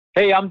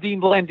Hey, I'm Dean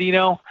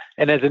Blandino,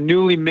 and as a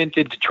newly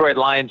minted Detroit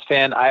Lions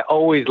fan, I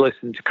always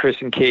listen to Chris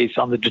and Case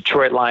on the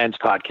Detroit Lions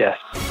podcast.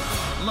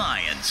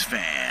 Lions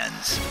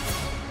fans,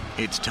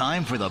 it's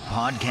time for the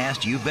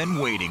podcast you've been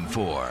waiting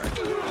for.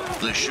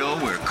 The show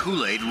where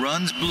Kool-Aid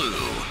runs blue,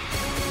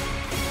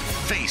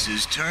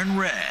 faces turn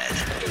red,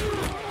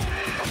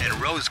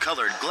 and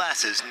rose-colored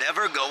glasses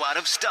never go out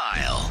of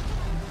style.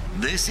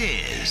 This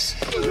is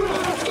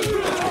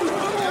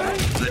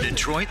the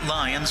Detroit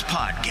Lions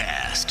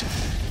Podcast,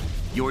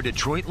 your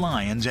Detroit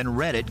Lions and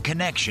Reddit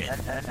connection.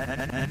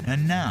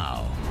 And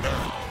now,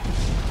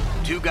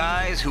 two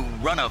guys who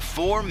run a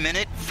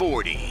 4-minute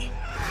 40,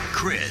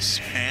 Chris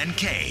and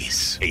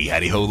Case. Hey,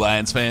 howdy ho,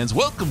 Lions fans.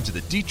 Welcome to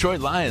the Detroit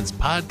Lions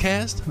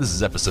Podcast. This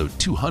is episode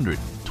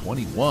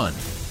 221.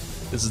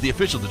 This is the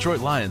official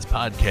Detroit Lions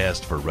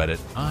podcast for Reddit.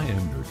 I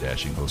am your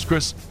dashing host,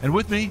 Chris, and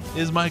with me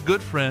is my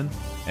good friend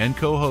and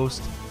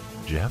co-host,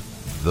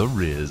 Jeff the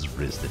Riz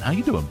Risden. How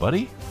you doing,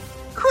 buddy?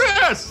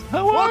 Chris,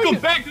 welcome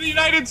back to the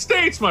United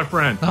States, my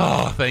friend.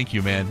 Oh, thank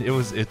you, man.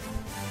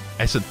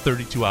 I spent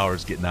 32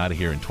 hours getting out of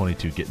here and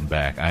 22 getting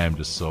back. I am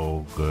just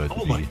so good.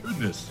 Oh, my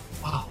goodness.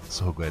 Wow.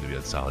 So glad to be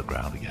on solid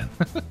ground again.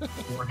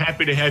 We're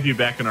happy to have you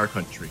back in our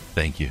country.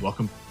 Thank you.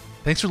 Welcome.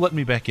 Thanks for letting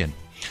me back in.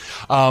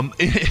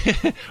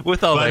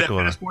 With all that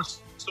going on.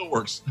 Still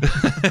works.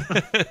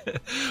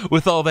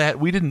 With all that,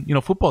 we didn't,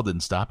 football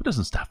didn't stop. It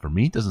doesn't stop for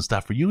me. It doesn't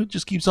stop for you. It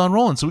just keeps on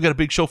rolling. So we got a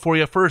big show for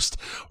you. First,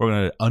 we're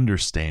going to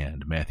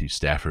understand Matthew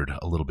Stafford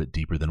a little bit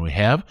deeper than we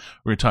have.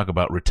 We're going to talk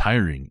about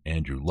retiring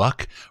Andrew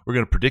Luck. We're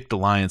going to predict the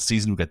Lions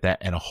season. We've got that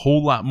and a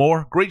whole lot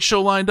more. Great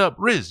show lined up.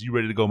 Riz, you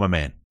ready to go, my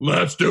man?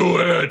 Let's do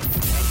it.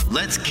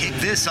 Let's kick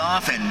this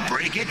off and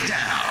break it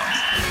down.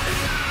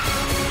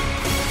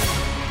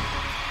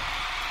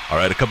 All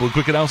right, a couple of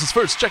quick announcements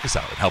first. Check us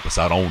out and help us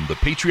out on the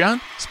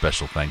Patreon.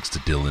 Special thanks to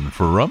Dylan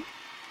Ferrum.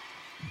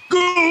 Go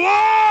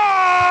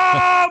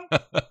on!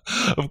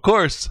 Of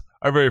course,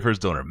 our very first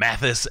donor,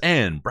 Mathis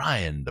and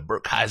Brian, the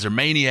Burkheiser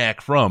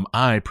Maniac from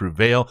I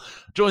Prevail.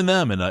 Join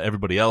them and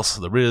everybody else,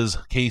 the Riz,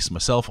 Case,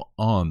 myself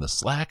on the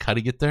Slack. How do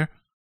you get there?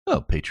 Oh,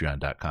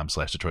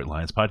 patreon.com/Detroit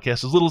Lions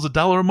Podcast. As little as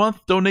 $1 a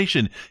month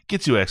donation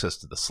gets you access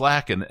to the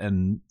Slack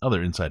and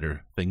other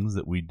insider things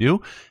that we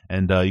do.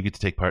 And you get to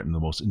take part in the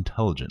most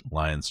intelligent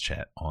Lions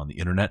chat on the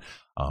internet.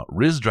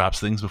 Riz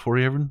drops things before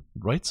he ever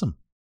writes them.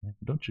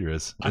 Don't you,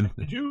 Riz? I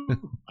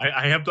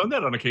have done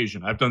that on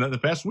occasion. I've done that in the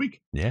past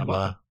week. Yeah,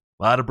 a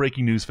lot of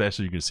breaking news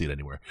faster than you can see it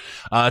anywhere.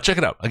 Check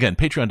it out. Again,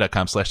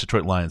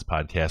 patreon.com/Detroit Lions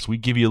Podcast. We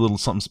give you a little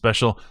something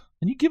special.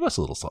 And you give us a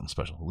little something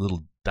special. A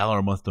little $1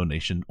 a month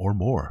donation or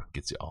more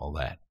gets you all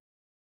that.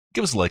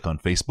 Give us a like on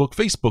Facebook.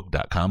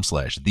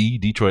 Facebook.com/The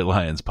Detroit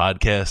Lions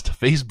Podcast.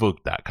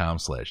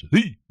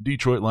 Facebook.com/The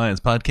Detroit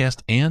Lions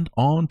Podcast. And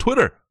on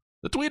Twitter,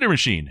 the Tweeter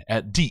machine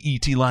at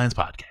DET Lions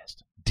Podcast.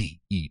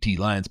 DET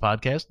Lions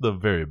Podcast, the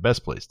very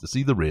best place to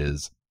see the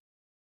Riz.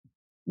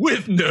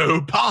 With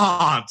no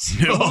pants.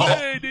 No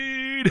way,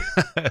 dude.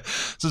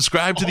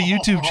 Subscribe to the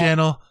YouTube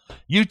channel,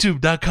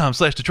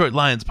 youtube.com/Detroit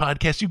Lions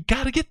Podcast. You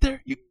got to get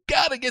there. You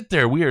got to get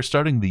there. We are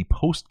starting the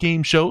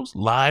post-game shows,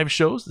 live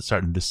shows, that's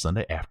starting this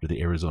Sunday after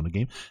the Arizona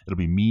game. It'll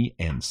be me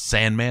and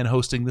Sandman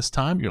hosting this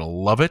time. You're going to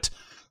love it.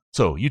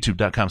 So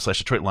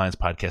youtube.com/Detroit Lions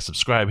Podcast.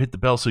 Subscribe, hit the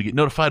bell so you get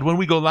notified when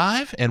we go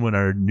live and when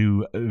our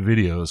new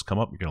videos come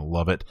up. You're going to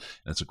love it.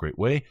 And it's a great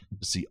way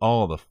to see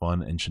all the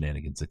fun and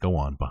shenanigans that go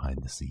on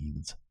behind the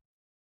scenes.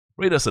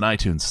 Rate us on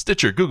iTunes,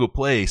 Stitcher, Google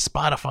Play,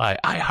 Spotify,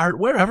 iHeart,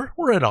 wherever.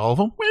 We're at all of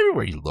them.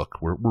 Everywhere you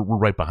look, we're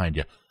right behind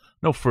you.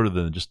 No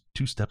further than just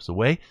 2 steps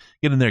away.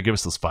 Get in there, give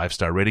us those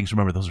 5-star ratings.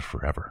 Remember, those are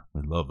forever.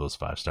 We love those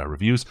 5-star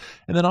reviews.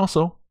 And then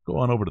also, go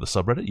on over to the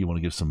subreddit. You want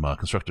to give some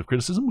constructive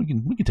criticism? We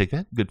can take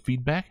that. Good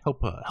feedback.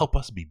 Help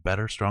us be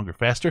better, stronger,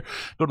 faster.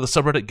 Go to the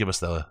subreddit, give us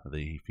the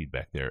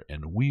feedback there,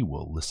 and we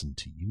will listen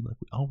to you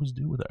like we always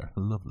do with our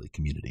lovely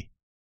community.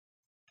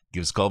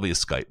 Give us a call via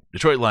Skype,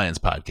 Detroit Lions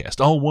Podcast,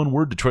 all one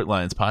word, Detroit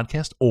Lions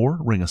Podcast, or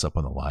ring us up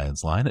on the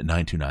Lions line at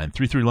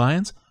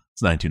 929-33-LIONS.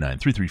 It's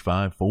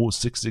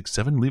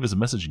 929-335-4667. Leave us a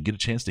message and get a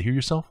chance to hear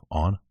yourself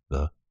on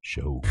the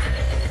show.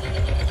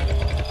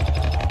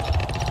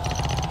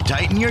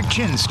 Tighten your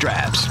chin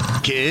straps,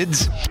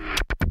 kids.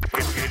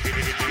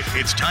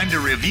 It's time to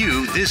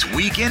review This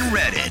Week in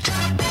Reddit.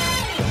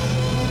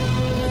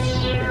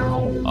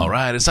 All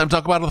right, it's time to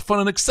talk about all the fun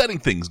and exciting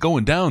things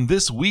going down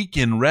this week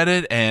in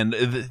Reddit, and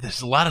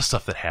there's a lot of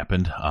stuff that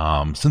happened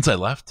since I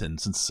left and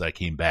since I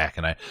came back.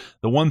 And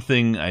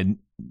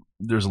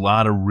there's a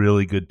lot of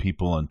really good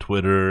people on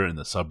Twitter and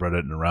the subreddit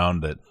and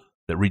around that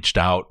reached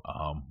out.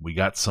 We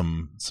got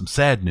some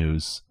sad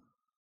news.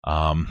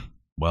 I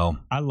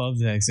love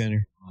Zach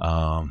Center.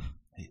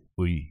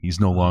 He's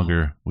no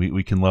longer.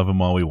 We can love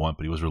him all we want,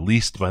 but he was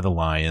released by the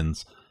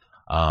Lions.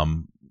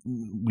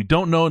 We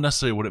don't know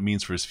necessarily what it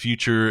means for his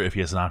future, if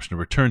he has an option to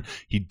return.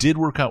 He did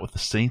work out with the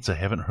Saints. I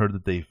haven't heard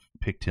that they've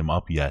picked him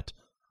up yet.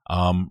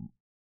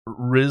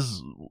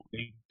 Riz,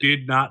 they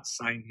did not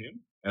sign him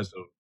as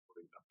of.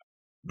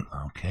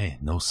 Okay,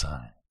 no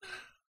sign.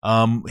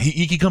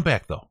 He can come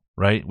back though.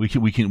 right? We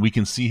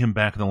can see him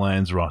back in the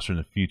Lions roster in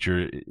the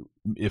future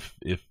if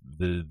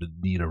the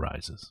need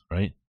arises,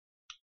 right?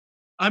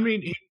 I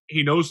mean,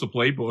 he knows the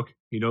playbook.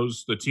 He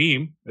knows the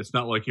team. It's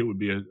not like it would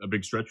be a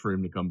big stretch for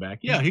him to come back.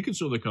 Yeah, he can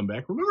certainly come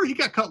back. Remember, he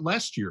got cut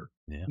last year.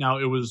 Yeah. Now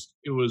it was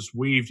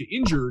waived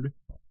injured,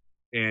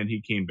 and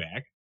he came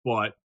back.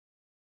 But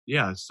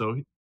yeah, so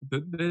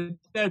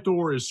that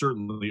door is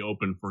certainly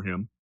open for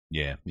him.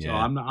 Yeah. So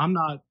I'm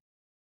not.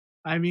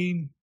 I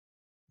mean,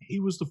 he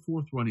was the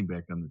fourth running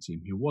back on the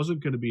team. He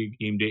wasn't going to be a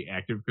game day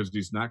active because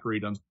he's not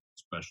great on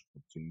special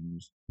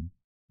teams.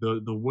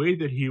 The way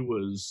that he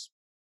was,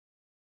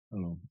 I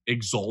don't know,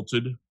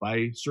 exalted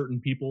by certain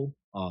people,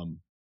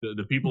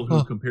 the people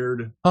who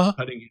compared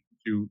cutting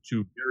him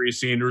to Barry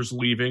Sanders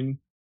leaving.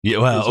 Yeah,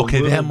 well,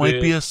 okay, that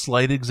might be a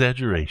slight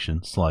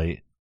exaggeration.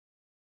 Slight.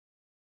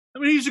 I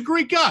mean, he's a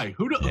great guy.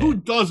 Who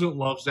doesn't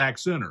love Zach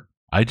Zenner?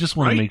 I just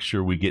want to make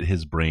sure we get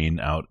his brain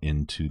out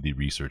into the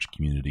research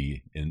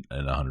community in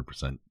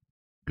 100%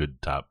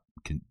 good top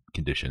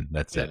condition.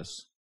 That's it.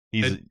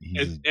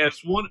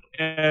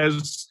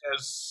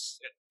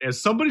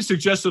 As somebody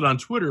suggested on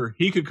Twitter,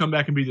 he could come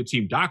back and be the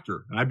team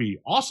doctor, and I'd be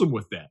awesome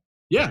with that.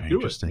 Yeah, very do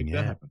interesting. it. Make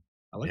that happen.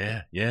 I like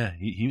that. Yeah.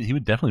 He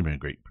would definitely bring a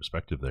great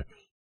perspective there.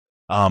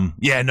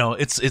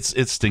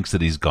 It stinks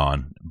that he's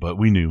gone, but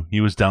we knew he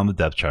was down the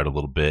depth chart a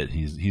little bit.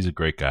 He's a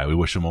great guy. We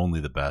wish him only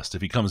the best.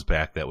 If he comes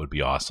back, that would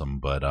be awesome.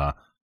 But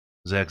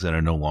Zach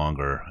Zenner no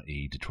longer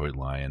a Detroit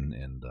Lion,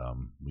 and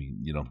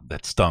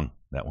that stung.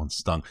 That one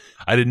stung.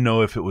 I didn't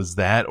know if it was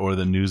that or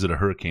the news that a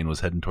hurricane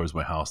was heading towards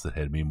my house that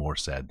had me more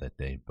sad that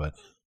day. But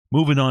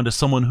moving on to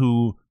someone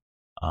who,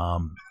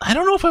 I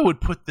don't know if I would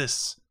put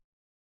this,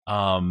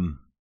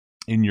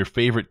 in your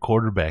favorite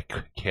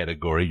quarterback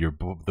category,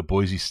 the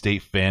Boise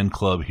State fan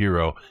club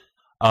hero.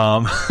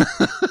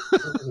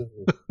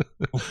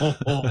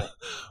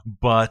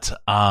 But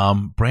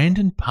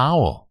Brandon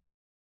Powell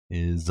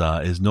is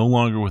no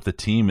longer with the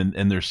team,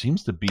 and there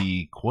seems to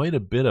be quite a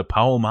bit of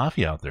Powell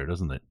Mafia out there,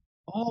 doesn't it?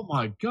 Oh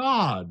my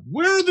God.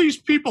 Where do these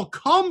people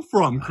come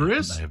from,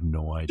 Chris? I have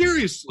no idea.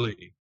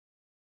 Seriously.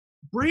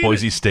 Brandon,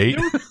 Boise State?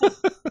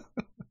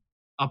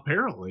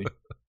 Apparently.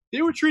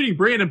 They were treating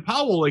Brandon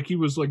Powell like he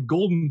was like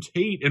Golden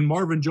Tate and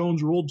Marvin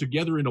Jones rolled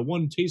together into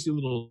one tasty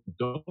little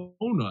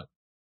donut.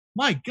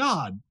 My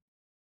God.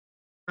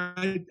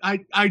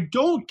 I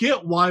don't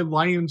get why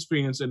Lions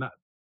fans, and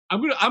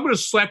I'm gonna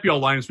slap y'all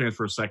Lions fans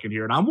for a second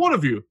here, and I'm one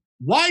of you.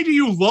 Why do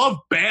you love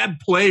bad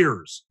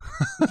players?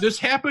 This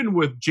happened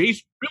with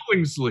Jace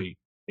Billingsley.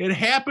 It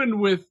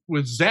happened with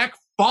Zach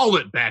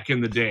Follett back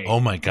in the day. Oh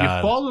my God!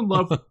 You fall in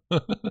love.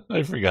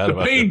 I forgot the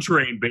about pain that.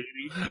 Train,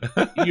 baby.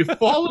 You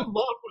fall in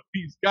love with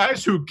these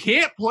guys who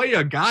can't play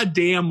a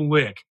goddamn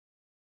lick,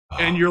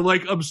 and you're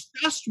like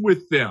obsessed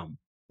with them.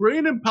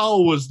 Brandon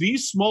Powell was the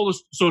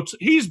smallest, so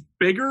he's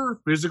bigger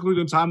physically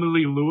than Tommy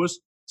Lee Lewis.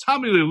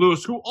 Tommy Lee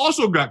Lewis, who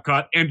also got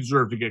cut and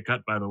deserved to get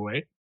cut, by the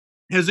way,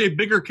 has a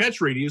bigger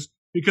catch radius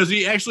because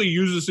he actually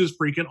uses his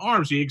freaking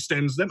arms. He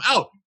extends them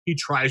out. He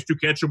tries to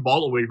catch a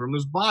ball away from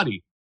his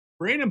body.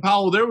 Brandon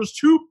Powell, there was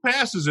 2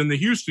 passes in the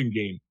Houston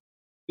game.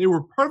 They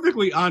were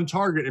perfectly on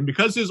target, and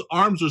because his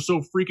arms are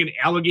so freaking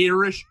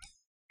alligatorish,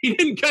 he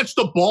didn't catch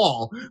the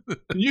ball.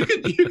 You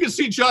can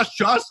see Josh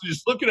Johnson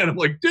just looking at him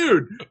like,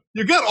 dude,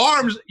 you got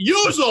arms,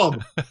 use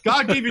them.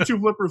 God gave you 2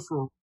 flippers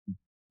for.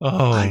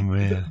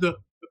 Man.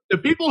 The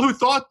people who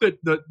thought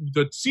that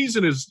the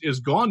season is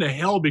gone to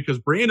hell because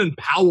Brandon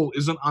Powell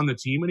isn't on the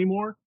team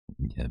anymore.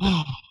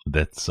 Yeah,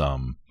 that's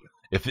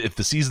if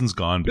the season's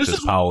gone because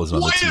Powell is on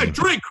the team. This is why I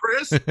drink,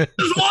 Chris. This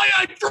is why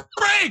I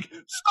drink.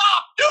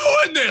 Stop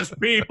doing this,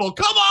 people.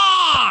 Come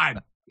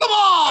on.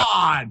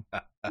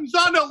 He's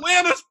on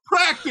Atlanta's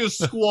practice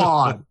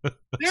squad.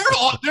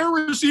 Their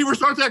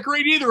receivers aren't that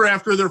great either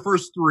after their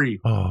first 3.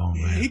 Oh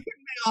man.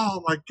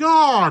 Oh my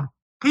God.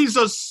 He's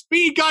a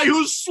speed guy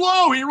who's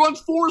slow. He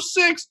runs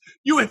 4.6.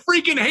 You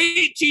freaking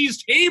hate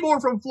Tease Tabor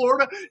from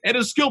Florida at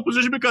his skill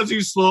position because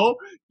he's slow.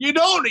 You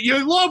don't.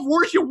 You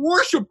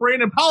worship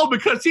Brandon Powell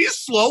because he's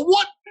slow.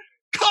 What?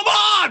 Come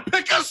on,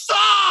 pick a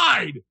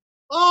side.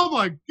 Oh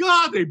my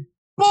God, they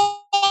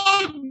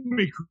bug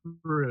me,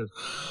 Chris.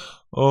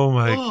 Oh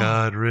my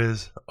God,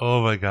 Riz.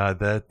 Oh my God,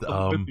 that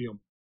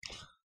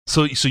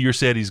So you're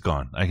sad he's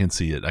gone. I can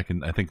see it. I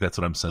think that's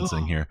what I'm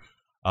sensing here.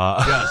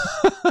 Yes.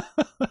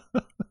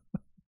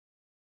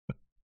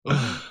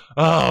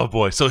 Oh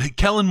boy! So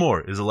Kellen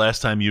Moore is the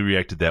last time you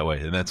reacted that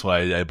way, and that's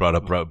why I brought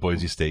up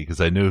Boise State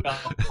because I knew.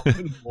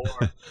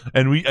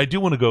 And I do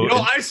want to go.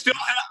 I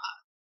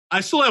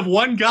still have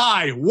one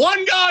guy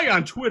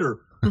on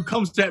Twitter who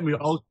comes at me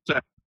all the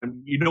time.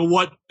 And you know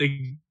what?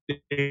 They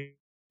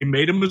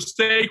made a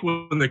mistake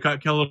when they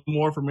cut Kellen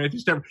Moore from Matthew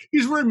Stafford.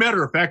 He's very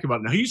matter of fact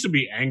about it. Now he used to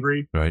be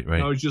angry. Right.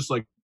 I was just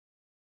like,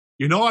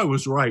 I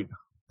was right.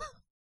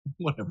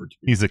 Whatever. Dude.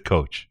 He's a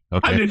coach.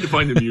 Okay. I didn't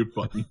find the mute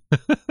button.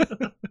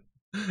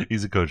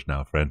 He's a coach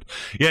now, friend.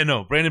 Yeah,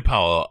 no, Brandon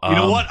Powell. You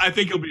know what? I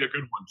think he'll be a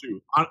good one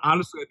too.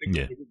 Honestly, I think.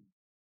 Yeah. He'll be a good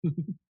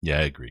one. Yeah,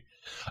 I agree.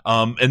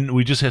 And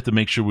we just have to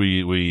make sure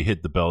we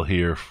hit the bell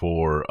here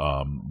for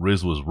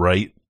Riz was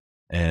right,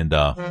 And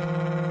okay,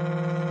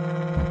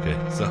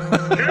 so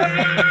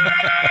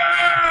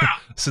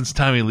since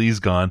Tommy Lee's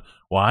gone,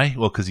 why?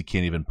 Well, because he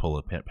can't even pull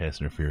a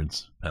pass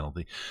interference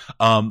penalty.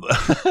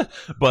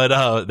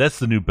 But that's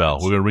the new bell.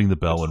 We're gonna ring the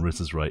bell when Riz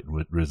is right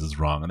and Riz is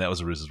wrong, and that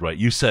was Riz is right.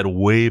 You said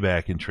way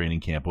back in training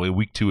camp,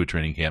 week 2 of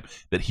training camp,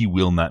 that he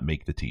will not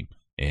make the team,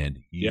 and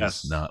he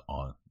is not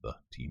on the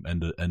team.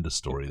 End of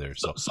story there.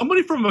 So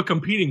somebody from a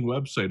competing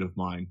website of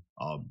mine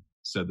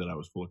said that I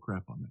was full of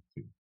crap on that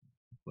too.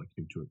 Like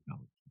him to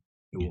acknowledge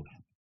it won't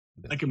happen.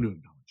 Like him to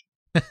acknowledge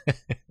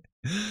it.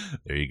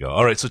 There you go.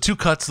 All right, so 2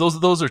 cuts.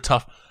 Those are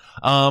tough.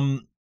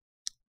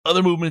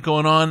 Other movement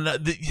going on.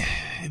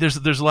 There's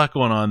a lot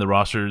going on. The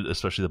roster,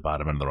 especially the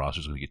bottom end of the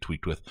roster, is going to get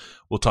tweaked with.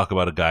 We'll talk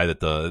about a guy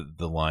that the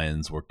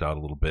Lions worked out a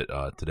little bit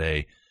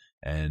today,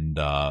 and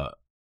I'm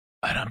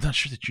not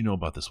sure that you know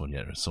about this one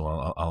yet, so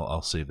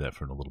I'll save that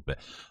for in a little bit.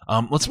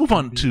 Let's move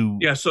on to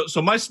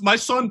So my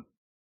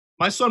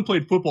son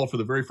played football for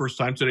the very first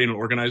time today in an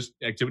organized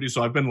activity.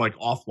 So I've been like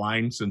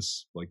offline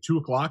since like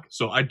 2:00.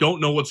 So I don't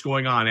know what's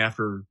going on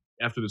after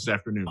this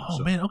afternoon. Oh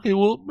man, okay.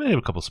 Well, we have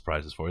a couple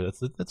surprises for you.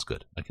 That's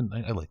good. I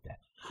like that.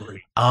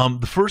 Great.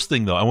 The first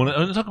thing though, I want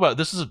to talk about.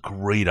 This is a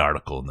great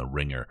article in the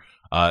Ringer.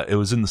 It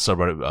was in the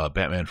subreddit.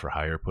 Batman for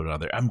Hire put it on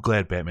there. I'm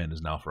glad Batman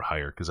is now for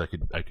hire because I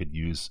could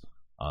use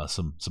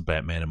some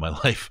Batman in my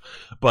life.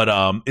 But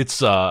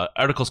it's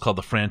article's called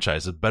 "The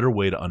Franchise: A Better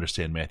Way to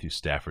Understand Matthew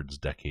Stafford's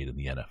Decade in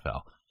the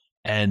NFL."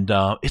 And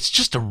it's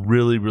just a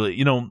really, really,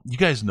 you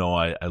guys know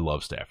I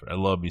love Stafford. I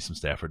love me some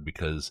Stafford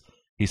because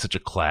he's such a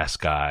class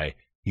guy.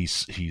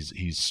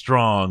 He's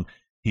strong.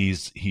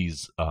 He's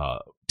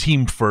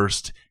team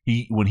first.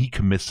 When he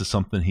commits to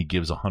something, he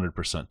gives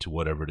 100% to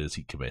whatever it is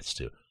he commits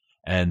to.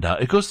 And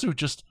it goes through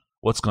just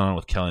what's going on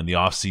with Kelly in the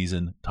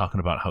offseason,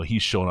 talking about how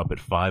he's showing up at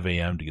 5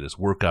 a.m. to get his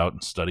workout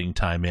and studying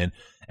time in.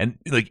 And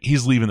like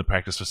he's leaving the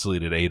practice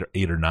facility at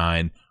 8 or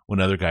 9 when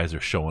other guys are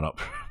showing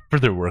up for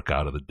their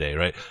workout of the day,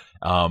 right?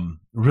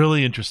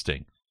 Really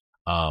interesting.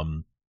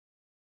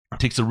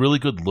 Takes a really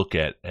good look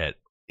at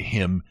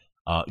him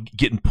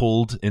getting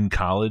pulled in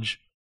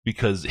college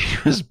because he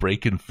was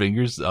breaking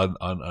fingers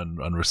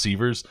on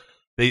receivers.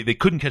 They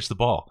couldn't catch the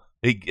ball.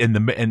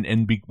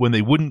 When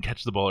they wouldn't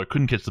catch the ball or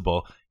couldn't catch the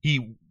ball,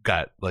 he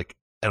got like,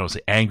 I don't want to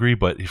say angry,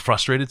 but he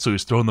frustrated, so he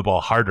was throwing the ball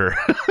harder.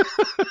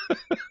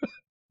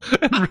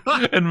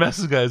 and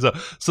messes guys up.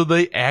 So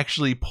they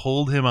actually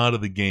pulled him out of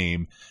the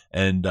game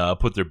and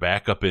put their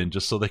backup in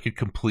just so they could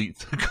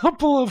complete a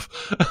couple of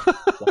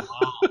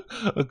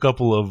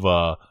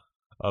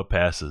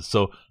passes.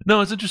 So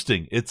no, it's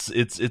interesting. It's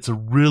a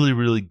really,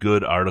 really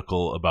good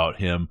article about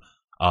him.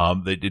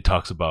 It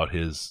talks about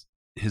his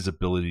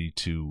ability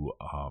to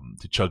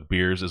chug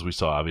beers, as we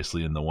saw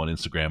obviously in the one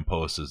Instagram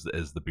post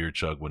as the beer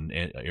chug when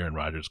Aaron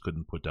Rodgers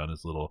couldn't put down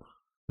his little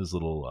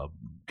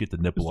get the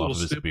nipple off of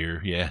his beer.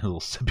 Yeah, a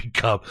little sippy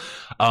cup.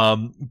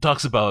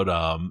 Talks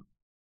about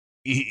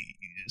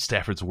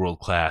Stafford's world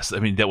class. I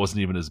mean, that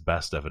wasn't even his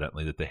best,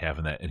 evidently, that they have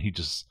in that, and he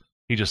just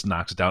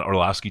knocks it down.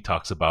 Orlovsky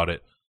talks about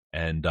it,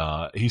 and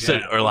he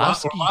said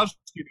Orlovsky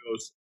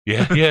knows.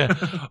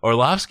 Yeah.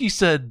 Orlovsky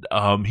said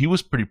he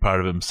was pretty proud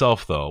of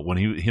himself though when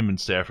him and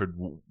Stafford,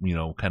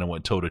 kind of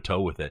went toe to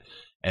toe with it.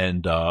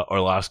 And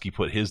Orlovsky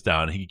put his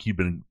down. He'd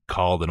been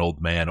called an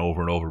old man over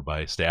and over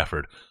by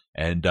Stafford.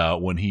 And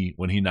when he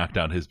knocked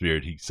down his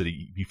beard, he said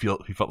he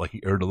felt like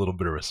he earned a little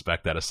bit of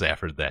respect out of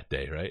Stafford that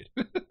day, right?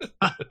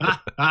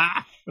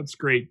 That's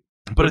great.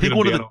 But I think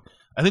one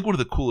of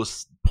the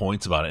coolest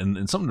points about it,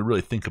 and something to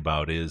really think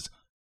about, is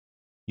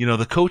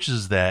the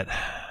coaches that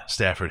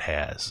Stafford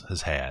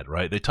has had,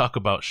 right? They talk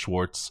about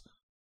Schwartz,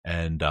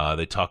 and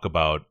they talk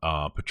about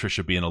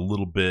Patricia being a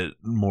little bit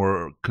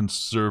more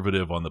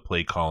conservative on the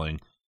play calling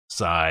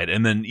side,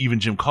 and then even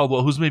Jim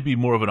Caldwell, who's maybe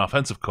more of an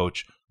offensive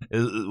coach,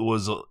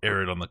 was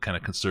erred on the kind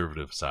of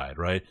conservative side,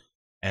 right?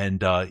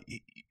 And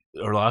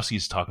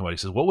Orlovsky's talking about, he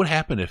says, what would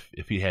happen if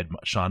he had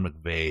Sean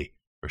McVay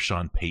or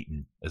Sean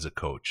Payton as a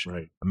coach?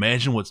 Right.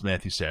 Imagine what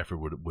Matthew Stafford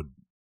would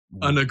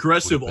an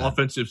aggressive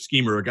offensive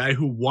schemer, a guy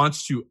who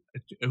wants your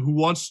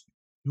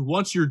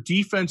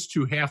defense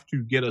to have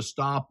to get a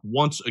stop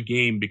once a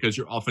game because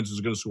your offense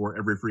is going to score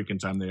every freaking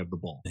time they have the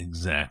ball.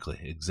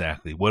 Exactly.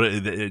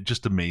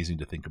 Just amazing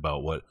to think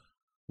about what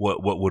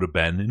would have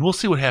been, and we'll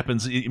see what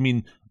happens. I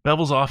mean,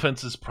 Bevel's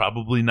offense is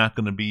probably not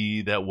going to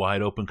be that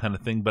wide open kind of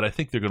thing, but I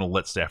think they're going to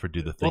let Stafford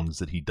do the things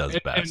that he does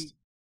best. And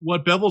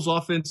what Bevel's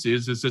offense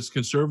is it's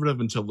conservative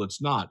until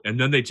it's not, and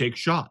then they take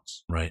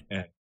shots. Right.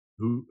 And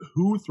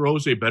who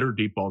throws a better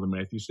deep ball than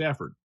Matthew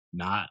Stafford?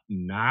 Not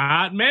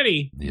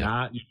many.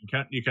 Yep. You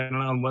can't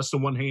on less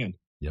than one hand.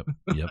 Yep.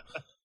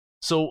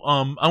 So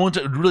I want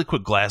to really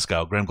quick.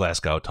 Graham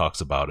Glasgow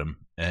talks about him,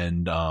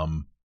 and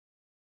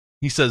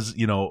he says,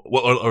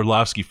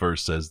 Orlovsky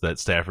first says that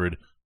Stafford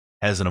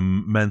has an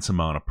immense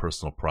amount of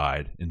personal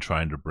pride in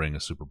trying to bring a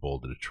Super Bowl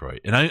to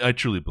Detroit, and I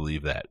truly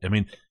believe that. I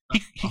mean,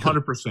 he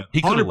 100%.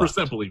 He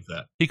 100% believe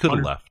that. He could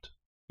have left.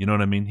 You know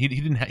what I mean? He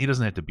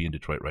doesn't have to be in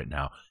Detroit right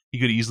now. He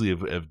could easily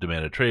have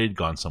demanded a trade,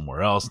 gone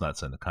somewhere else, not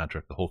signed the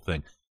contract, the whole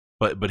thing.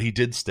 but he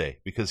did stay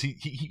because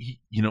he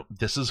you know,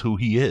 this is who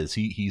he is.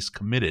 He's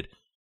committed.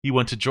 He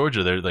went to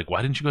Georgia. They're like,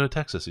 why didn't you go to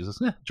Texas? He says,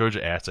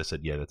 Georgia asked. I said,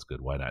 yeah, that's good.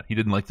 Why not? He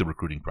didn't like the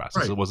recruiting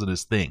process. It wasn't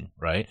his thing,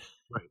 right?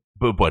 Right.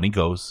 But when he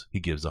goes, he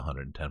gives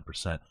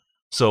 110%.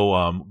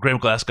 So Graham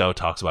Glasgow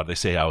talks about it. They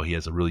say how he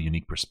has a really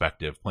unique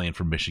perspective playing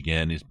for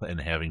Michigan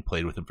and having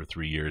played with him for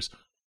 3 years.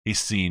 He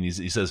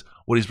says,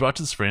 what he's brought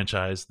to this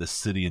franchise, this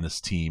city, and this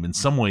team, in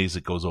some ways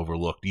it goes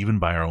overlooked, even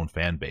by our own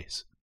fan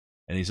base.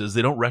 And he says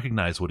they don't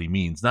recognize what he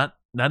means, not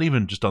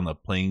even just on the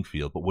playing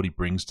field, but what he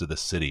brings to the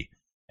city.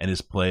 And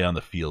his play on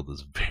the field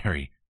is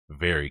very,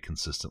 very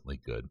consistently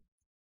good.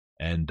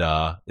 And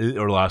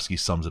Orlovsky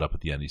sums it up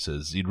at the end. He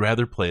says he'd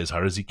rather play as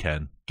hard as he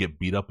can, get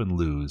beat up and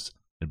lose,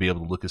 and be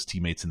able to look his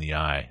teammates in the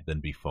eye than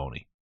be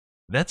phony.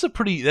 That's a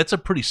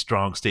pretty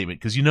strong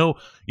statement because we know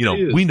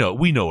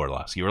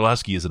Orlovsky.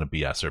 Orlovsky isn't a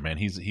BSer, man.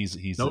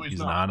 He's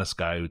an honest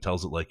guy who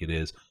tells it like it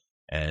is,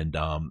 and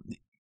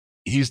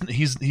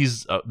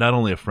he's not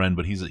only a friend,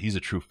 but he's a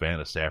true fan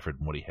of Stafford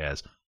and what he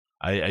has.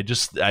 I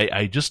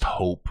just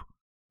hope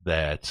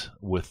that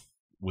with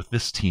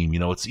this team, you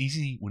know, it's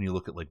easy when you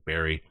look at like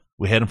Barry.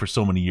 We had him for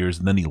so many years,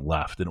 and then he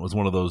left, and it was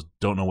one of those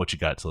don't know what you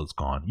got till it's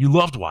gone. You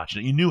loved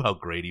watching it, you knew how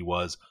great he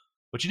was,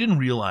 but you didn't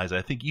realize,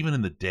 I think, even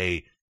in the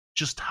day,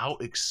 just how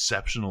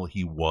exceptional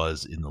he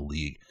was in the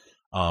league.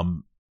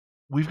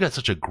 We've got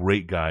such a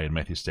great guy in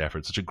Matthew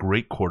Stafford, such a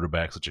great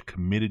quarterback, such a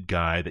committed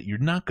guy that you're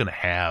not going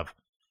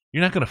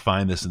to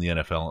find this in the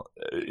NFL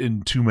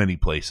in too many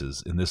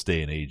places in this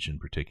day and age in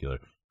particular.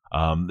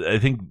 I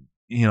think,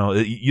 you know,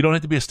 you don't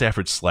have to be a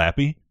Stafford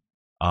slappy,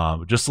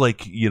 just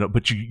like, you know,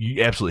 but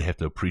you absolutely have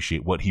to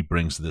appreciate what he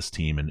brings to this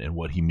team and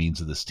what he means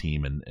to this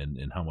team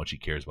and how much he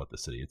cares about the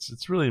city.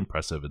 It's really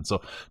impressive. And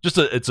so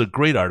it's a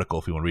great article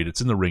if you want to read it.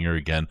 It's in the Ringer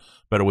again.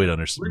 Better way to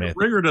understand.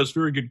 Ringer does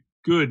very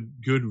good,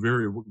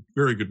 very,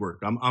 very good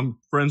work. I'm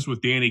friends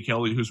with Danny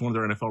Kelly, who's one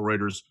of their NFL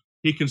writers.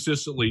 He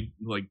consistently,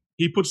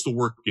 he puts the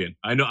work in.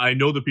 I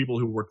know the people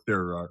who work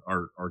there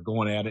are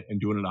going at it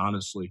and doing it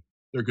honestly.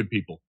 They're good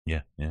people.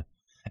 Yeah.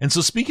 And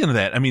so speaking of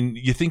that, I mean,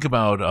 you think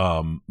about,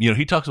 you know,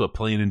 he talks about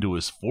playing into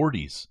his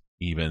 40s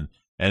even,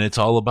 and it's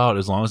all about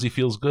as long as he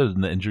feels good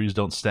and the injuries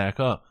don't stack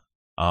up.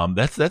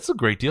 That's a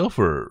great deal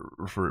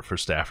for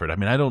Stafford. I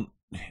mean,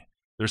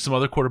 there's some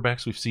other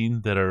quarterbacks we've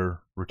seen that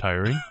are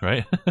retiring,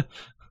 right?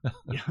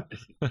 Yeah.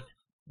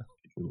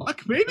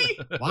 Luck, maybe?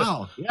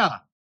 Wow. Yeah.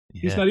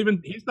 He's not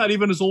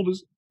even as old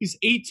as, he's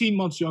 18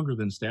 months younger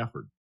than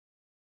Stafford.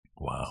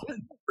 Wow.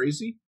 Isn't that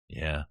crazy?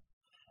 Yeah.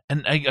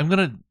 And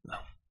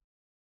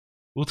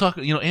we'll talk,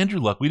 you know, Andrew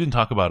Luck, we didn't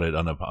talk about it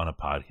on a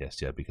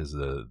podcast yet because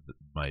of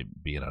my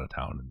being out of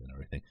town and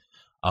everything.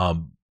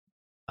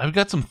 I've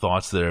got some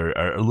thoughts that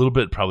are a little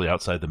bit probably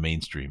outside the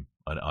mainstream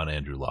on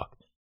Andrew Luck.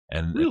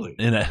 And really?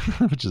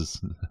 Which is,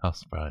 how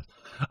surprised.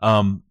 I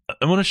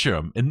want to share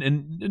them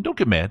and don't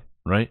get mad,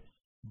 right?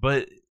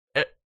 But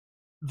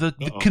the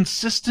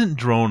consistent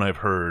drone I've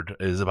heard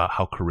is about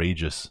how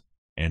courageous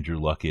Andrew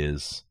Luck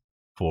is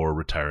for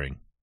retiring,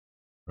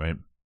 right?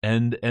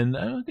 And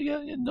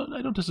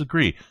I don't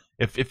disagree.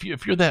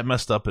 If you're that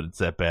messed up and it's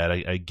that bad,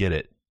 I get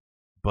it.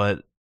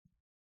 But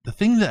the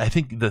thing that I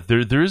think that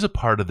there is a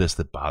part of this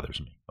that bothers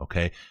me,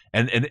 okay?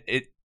 And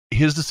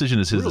his decision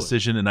is his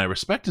decision, and I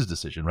respect his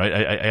decision, right?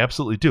 I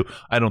absolutely do.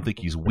 I don't think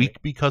he's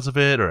weak because of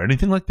it or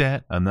anything like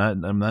that. I'm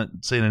not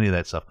saying any of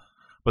that stuff.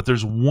 But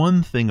there's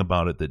one thing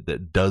about it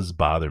that does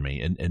bother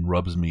me and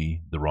rubs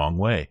me the wrong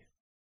way,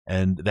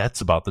 and that's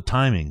about the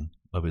timing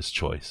of his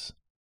choice.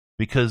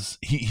 Because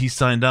he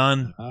signed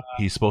on,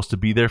 he's supposed to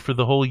be there for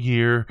the whole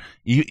year.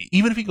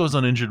 Even if he goes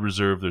on injured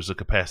reserve, there's a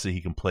capacity he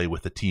can play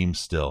with the team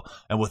still,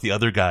 and with the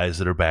other guys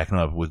that are backing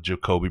up with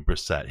Jacoby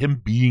Brissett.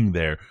 Him being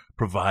there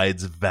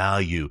provides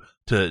value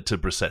to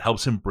Brissett,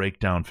 helps him break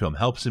down film,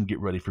 helps him get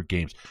ready for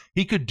games.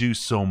 He could do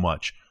so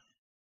much.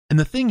 And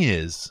the thing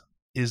is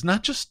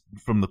not just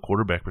from the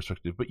quarterback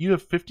perspective, but you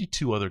have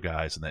 52 other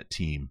guys in that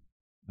team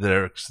that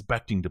are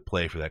expecting to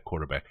play for that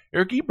quarterback.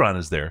 Eric Ebron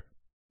is there.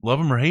 Love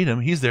him or hate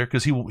him, he's there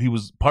because he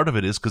was part of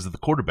it is because of the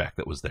quarterback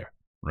that was there,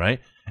 right?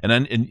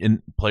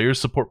 And players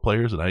support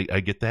players, and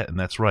I get that, and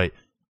that's right.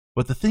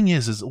 But the thing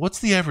is what's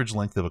the average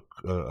length of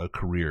a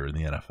career in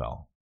the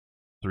NFL?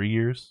 3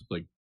 years?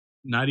 Like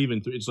not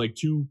even 3. It's like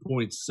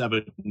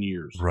 2.7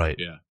 years. Right.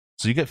 Yeah.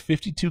 So you got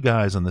 52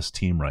 guys on this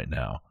team right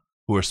now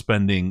who are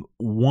spending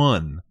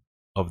one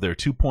of their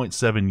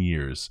 2.7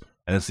 years,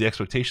 and it's the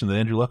expectation that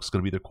Andrew Luck is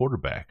going to be their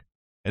quarterback.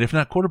 And if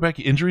not quarterback,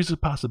 injury is a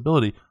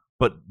possibility,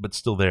 but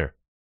still there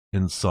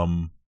in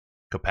some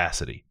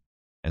capacity.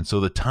 And so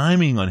the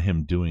timing on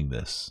him doing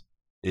this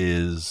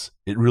it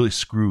really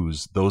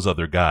screws those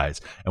other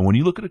guys. And when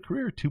you look at a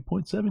career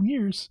 2.7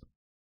 years,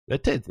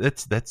 that's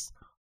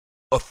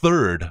a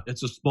third.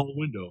 It's a small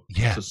window.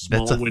 Yeah, that's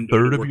a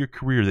third of your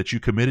career that you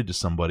committed to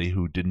somebody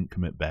who didn't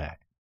commit back.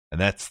 And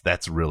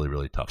that's really,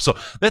 really tough. So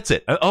that's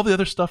it. All the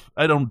other stuff,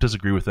 I don't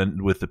disagree with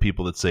the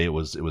people that say it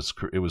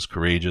was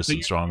courageous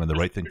and strong and the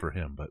right thing for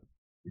him, but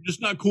you're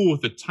just not cool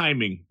with the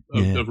timing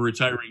of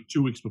retiring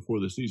 2 weeks before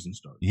the season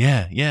starts.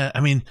 Yeah. I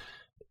mean,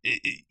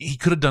 he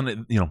could have done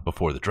it,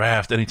 before the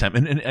draft, anytime.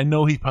 And I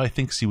know he probably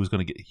thinks he was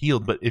going to get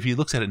healed, but if he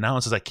looks at it now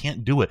and says, I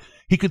can't do it,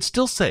 he could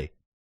still say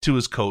to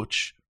his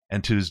coach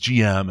and to his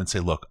GM and say,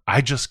 look,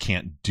 I just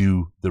can't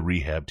do the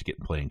rehab to get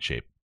in playing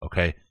shape.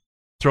 Okay.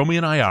 Throw me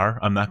an IR.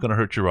 I'm not going to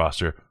hurt your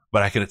roster,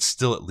 but I can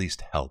still at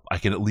least help. I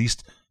can at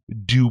least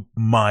do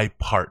my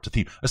part to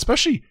the team,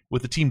 especially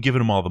with the team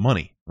giving him all the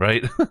money,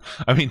 right?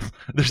 I mean,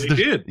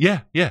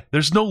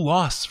 there's no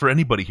loss for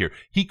anybody here.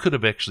 He could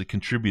have actually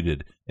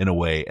contributed in a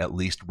way, at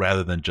least,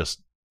 rather than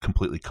just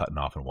completely cutting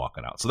off and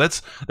walking out. So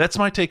that's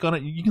my take on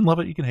it. You can love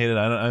it, you can hate it.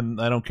 I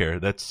don't care.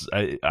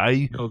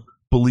 I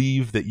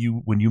believe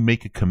that when you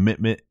make a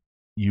commitment,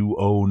 you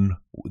own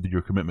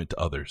your commitment to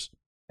others,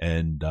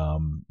 and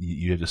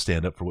you have to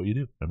stand up for what you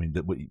do. I mean,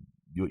 what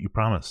you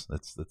promise.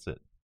 That's it.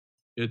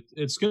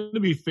 It's going to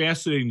be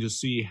fascinating to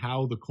see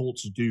how the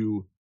Colts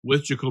do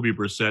with Jacoby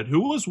Brissett,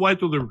 who was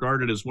widely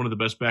regarded as one of the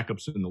best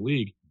backups in the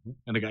league,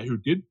 and a guy who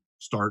did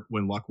start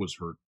when Luck was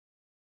hurt.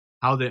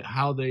 How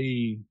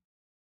they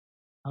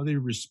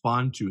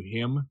respond to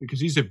him, because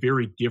he's a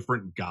very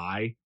different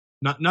guy,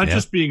 not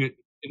just being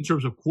in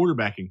terms of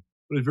quarterbacking,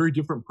 but a very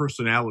different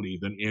personality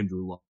than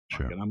Andrew Luck.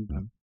 Sure. And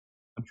I'm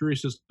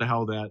curious as to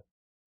how that.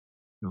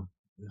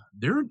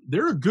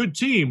 They're a good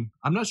team.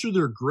 I'm not sure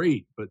they're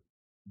great, but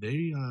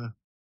they.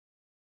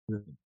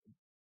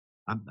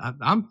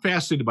 I'm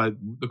fascinated by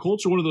the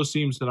Colts. Are one of those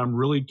teams that I'm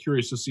really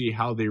curious to see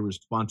how they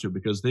respond to,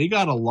 because they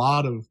got a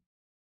lot of,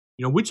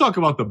 we talk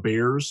about the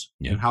Bears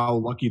and how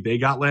lucky they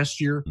got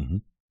last year. Mm-hmm.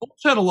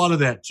 Colts had a lot of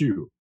that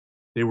too.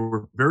 They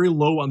were very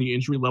low on the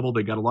injury level.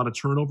 They got a lot of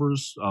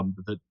turnovers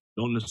that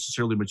don't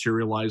necessarily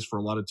materialize for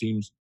a lot of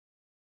teams.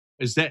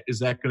 Is that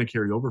going to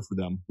carry over for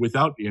them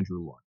without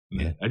Andrew Luck?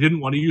 Yeah. I didn't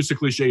want to use the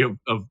cliche of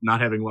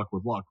not having luck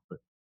with luck, but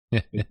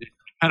it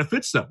kind of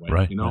fits that way,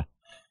 right? Right.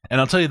 And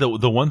I'll tell you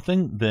the one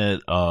thing that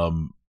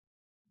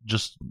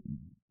just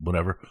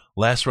whatever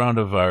last round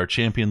of our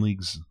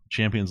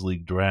Champions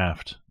League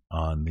draft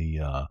on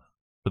the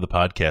for the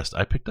podcast,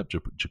 I picked up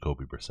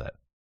Jacoby Brissett.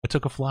 I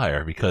took a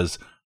flyer because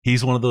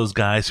he's one of those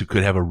guys who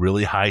could have a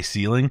really high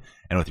ceiling,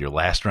 and with your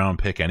last round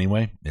pick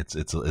anyway,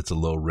 it's a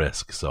low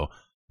risk. So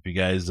if you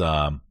guys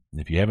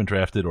if you haven't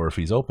drafted, or if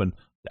he's open,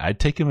 I'd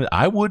take him.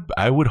 I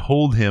would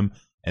hold him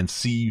and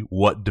see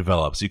what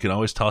develops. You can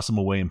always toss him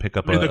away and pick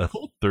up a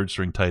third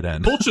string tight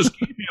end. Colts just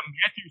gave him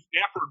Matthew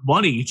Stafford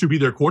money to be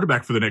their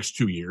quarterback for the next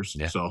 2 years.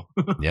 Yeah. So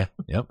yep.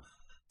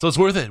 So it's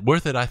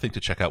worth it, I think, to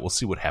check out. We'll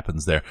see what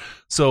happens there.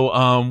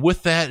 So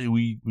with that,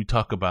 we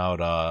talk about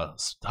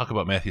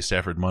Matthew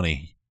Stafford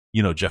money.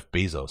 Jeff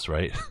Bezos,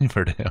 right? You've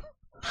heard of him.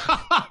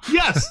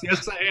 Yes,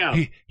 I have.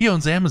 He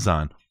owns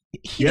Amazon.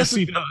 He does.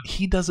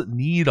 He doesn't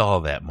need all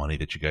that money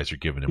that you guys are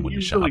giving him when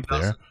you shop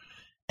there.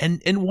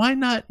 And why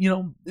not,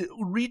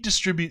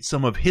 redistribute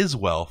some of his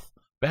wealth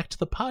back to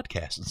the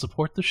podcast and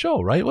support the show,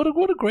 right? What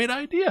a great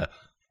idea.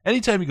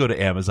 Anytime you go to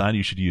Amazon,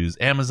 you should use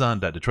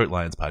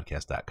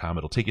amazon.detroitlionspodcast.com.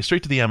 It'll take you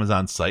straight to the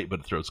Amazon site, but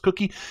it throws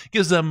cookie,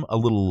 gives us a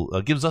little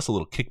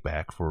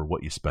kickback for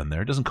what you spend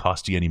there. It doesn't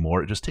cost you any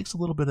more. It just takes a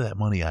little bit of that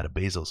money out of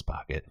Bezos'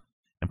 pocket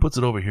and puts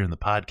it over here in the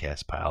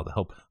podcast pile to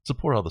help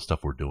support all the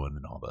stuff we're doing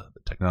and all the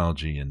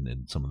technology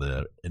and some of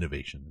the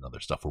innovation and other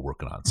stuff we're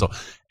working on. So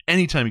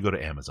anytime you go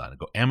to Amazon,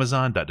 go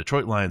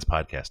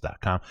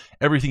amazon.detroitlionspodcast.com.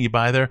 Everything you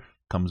buy there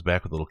comes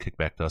back with a little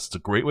kickback to us. It's a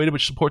great way to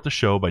support the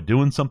show by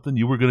doing something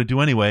you were going to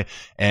do anyway.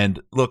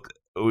 And look,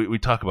 we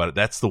talk about it.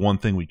 That's the one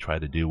thing we try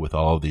to do with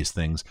all of these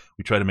things.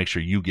 We try to make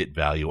sure you get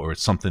value, or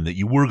it's something that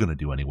you were going to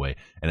do anyway,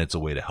 and it's a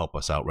way to help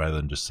us out rather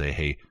than just say,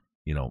 hey,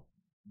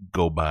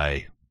 go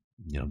buy,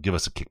 give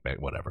us a kickback,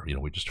 whatever.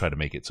 We just try to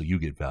make it so you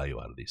get value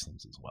out of these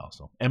things as well.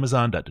 So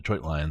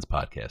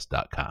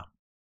amazon.detroitlionspodcast.com.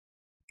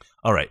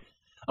 All right.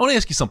 I want to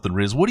ask you something,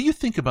 Riz. What do you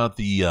think about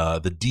the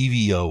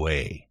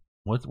DVOA?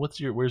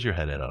 Where's your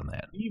head at on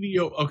that?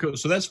 DVO. Okay,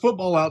 so that's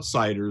Football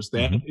Outsiders.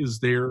 That is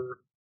their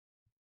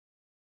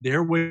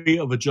way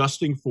of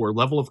adjusting for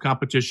level of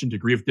competition,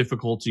 degree of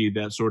difficulty,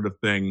 that sort of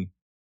thing,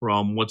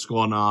 from what's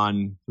going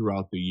on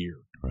throughout the year.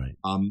 Right.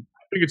 I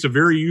think it's a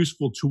very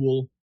useful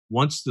tool.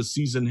 Once the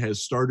season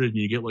has started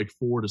and you get like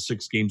 4 to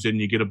 6 games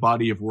in, you get a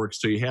body of work,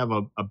 so you have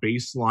a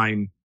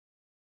baseline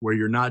where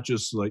you're not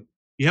just like,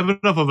 you have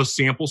enough of a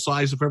sample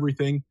size of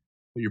everything,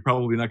 but you're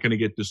probably not going to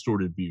get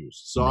distorted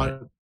views. So right.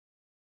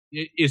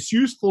 It's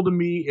useful to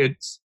me.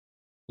 It's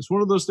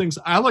one of those things.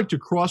 I like to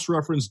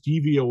cross-reference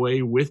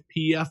DVOA with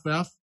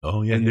PFF.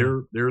 Oh yeah, and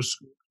their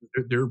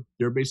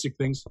basic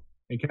things,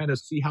 and kind of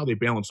see how they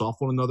balance off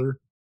one another.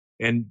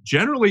 And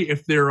generally,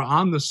 if they're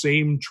on the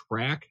same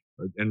track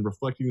and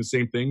reflecting the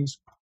same things,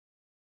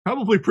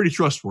 probably pretty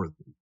trustworthy.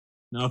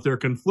 Now, if they're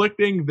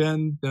conflicting,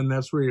 then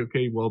that's where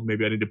well,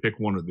 maybe I need to pick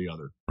one or the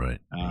other. Right.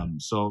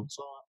 So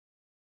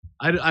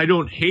I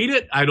don't hate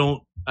it. I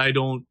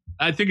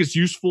think it's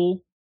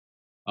useful.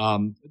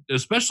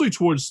 Especially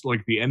towards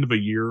like the end of a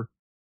year,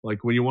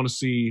 like when you want to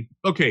see,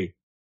 okay,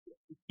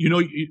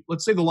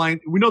 let's say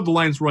we know the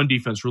Lions' run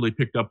defense really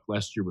picked up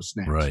last year with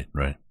snaps.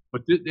 Right.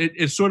 But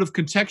it sort of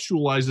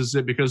contextualizes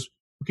it because,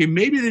 okay,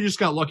 maybe they just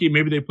got lucky.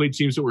 Maybe they played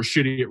teams that were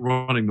shitty at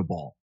running the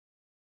ball.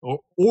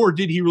 or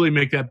did he really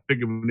make that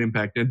big of an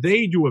impact? And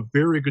they do a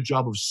very good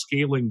job of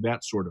scaling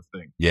that sort of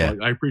thing. Yeah. So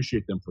I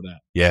appreciate them for that.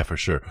 Yeah, for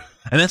sure.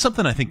 And that's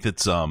something I think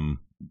that's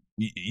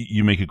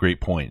you make a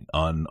great point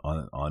on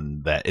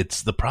that.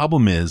 It's the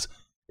problem is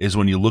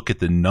when you look at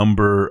the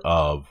number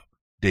of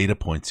data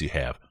points you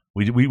have.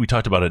 We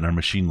talked about it in our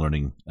machine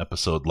learning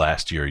episode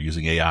last year,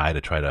 using AI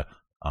to try to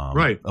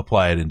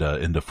apply it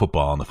into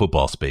football, in the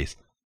football space.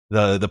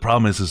 The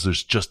problem is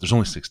there's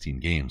only 16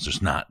 games.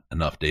 There's not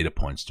enough data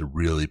points to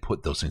really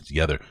put those things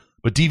together.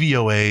 But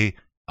DVOA,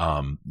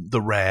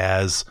 the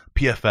RAS,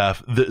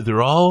 PFF,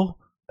 they're all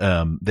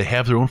they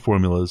have their own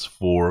formulas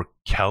for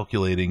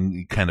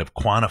calculating, kind of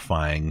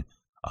quantifying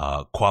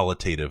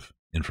qualitative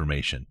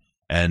information,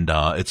 and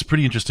it's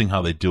pretty interesting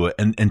how they do it.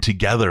 And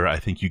together, I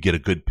think you get a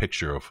good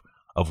picture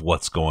of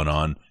what's going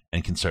on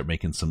and can start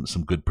making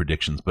some good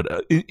predictions.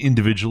 But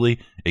individually,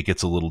 it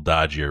gets a little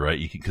dodgier, right?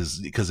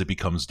 Because it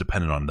becomes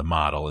dependent on the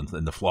model and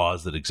the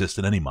flaws that exist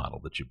in any model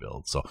that you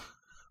build. So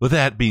with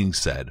that being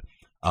said,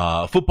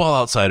 Football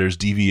Outsiders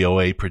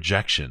DVOA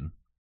projection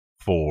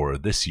for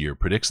this year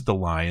predicts that the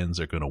Lions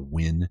are going to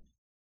win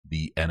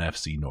the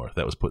NFC North.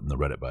 That was put in the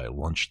Reddit by a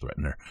Lunch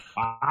Threatener.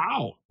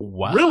 Wow.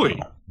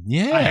 Really?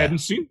 Yeah. I hadn't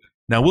seen that.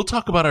 Now, we'll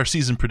talk about our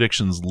season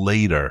predictions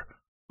later,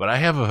 but I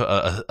have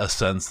a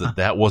sense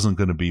that wasn't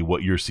going to be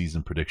what your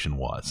season prediction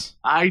was.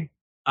 I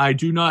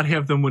do not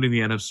have them winning the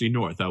NFC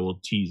North. I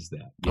will tease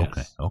that.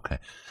 Yes. Okay.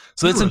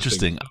 So that's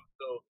interesting.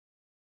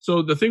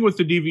 So the thing with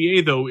the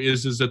DVA, though,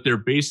 is that they're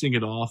basing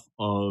it off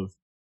of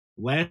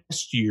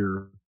last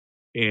year,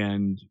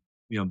 and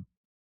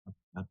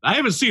I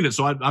haven't seen it,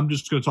 so I'm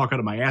just going to talk out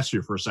of my ass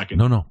here for a second.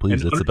 No,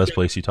 please. That's the best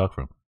place you talk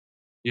from.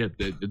 Yeah,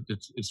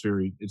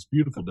 it's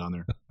beautiful down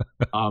there.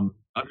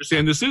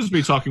 Understand, this is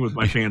me talking with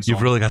my pants on.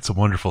 You've really got some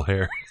wonderful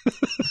hair.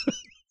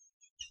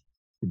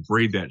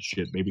 Braid that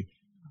shit, baby.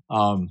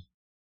 God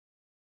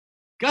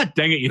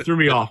dang it, you threw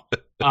me off.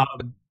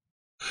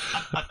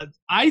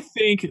 I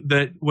think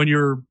that when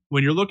you're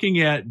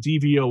looking at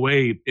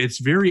DVOA, it's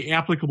very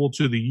applicable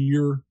to the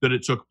year that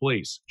it took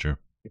place. Sure.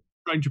 If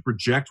you're trying to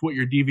project what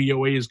your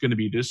DVOA is going to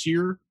be this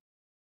year,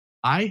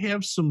 I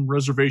have some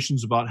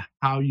reservations about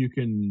how you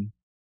can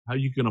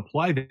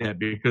apply that,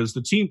 because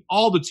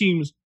all the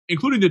teams,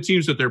 including the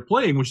teams that they're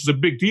playing, which is a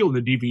big deal in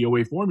the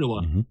DVOA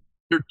formula,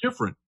 they're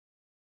different.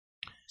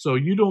 So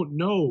you don't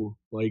know,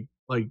 like,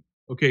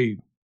 okay,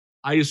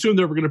 I assume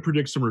that we're going to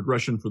predict some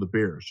regression for the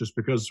Bears, just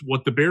because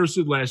what the Bears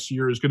did last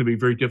year is going to be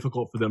very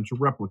difficult for them to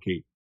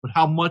replicate. But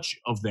how much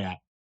of that,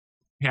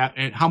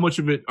 and how much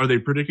of it are they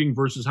predicting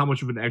versus how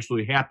much of it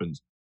actually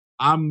happens?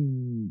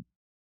 I'm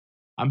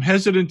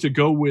hesitant to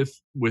go with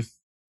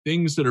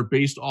things that are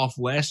based off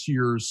last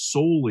year's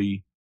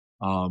solely,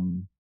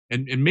 and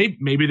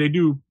maybe they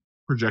do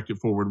project it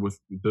forward with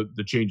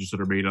the changes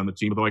that are made on the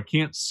team. Although I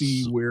can't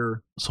see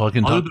where, so I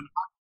can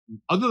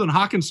other than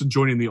Hawkinson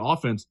joining the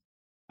offense,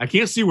 I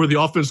can't see where the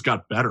offense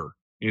got better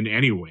in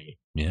any way.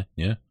 Yeah.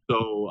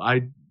 So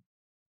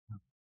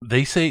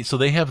they say, so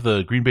they have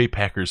the Green Bay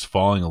Packers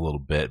falling a little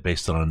bit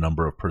based on a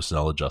number of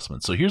personnel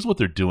adjustments. So here's what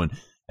they're doing,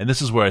 and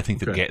this is where I think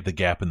the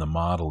gap in the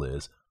model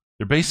is.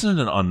 They're basing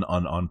it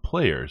on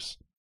players.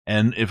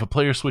 And if a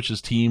player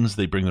switches teams,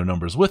 they bring their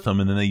numbers with them,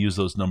 and then they use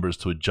those numbers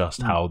to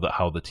adjust how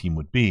the team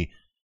would be.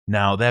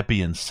 Now, that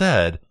being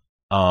said,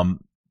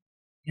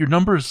 your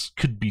numbers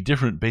could be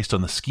different based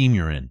on the scheme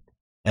you're in,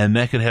 and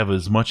that could have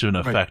as much of an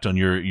effect on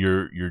your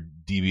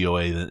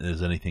DVOA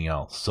as anything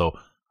else. So,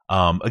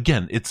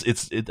 again,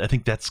 I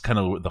think that's kind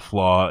of the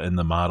flaw in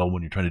the model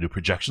when you're trying to do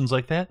projections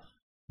like that.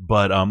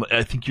 But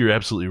I think you're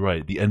absolutely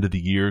right. At the end of the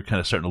year, kind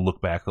of starting to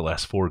look back the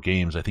last 4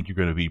 games, I think you're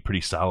going to be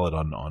pretty solid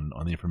on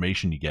the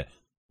information you get.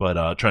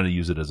 But trying to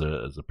use it as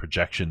a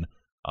projection,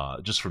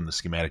 just from the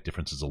schematic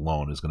differences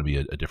alone, is going to be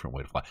a different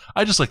way to fly.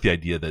 I just like the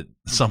idea that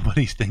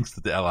somebody thinks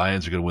that the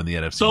Lions are going to win the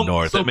NFC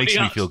North. That makes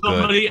me feel good.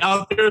 Somebody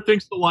out there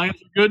thinks the Lions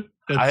are good.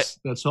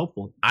 That's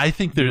helpful. I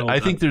think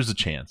there's a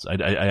chance. I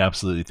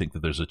absolutely think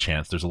that there's a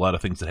chance. There's a lot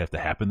of things that have to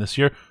happen this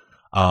year.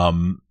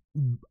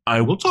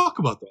 We'll talk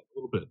about that a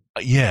little bit.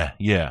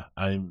 Yeah.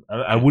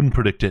 I wouldn't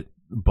predict it,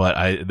 but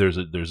there's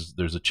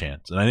a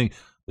chance, and I think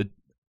that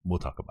we'll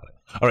talk about it.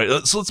 All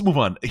right, so let's move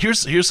on.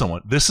 Here's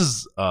someone. This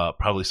is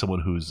probably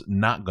someone who's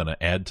not going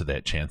to add to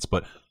that chance,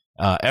 but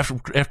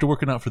after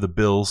working out for the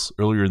Bills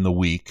earlier in the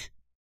week,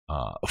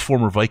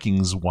 former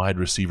Vikings wide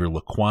receiver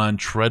Laquan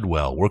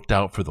Treadwell worked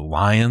out for the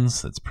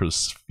Lions. That's per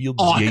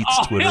Fields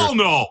Yates Twitter. Hell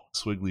no!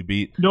 Swiggly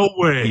beat. No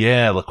way.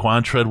 Yeah,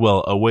 Laquan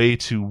Treadwell, a way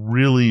to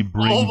really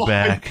bring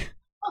back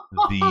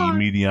the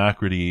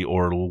mediocrity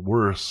or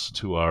worse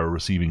to our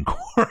receiving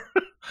core.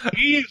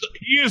 He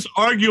is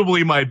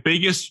arguably my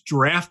biggest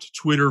draft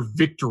Twitter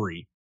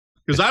victory,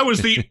 because I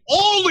was the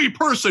only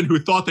person who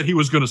thought that he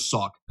was going to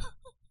suck.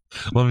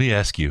 Let me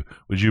ask you,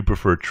 would you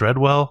prefer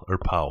Treadwell or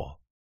Powell?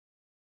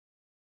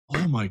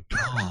 Oh my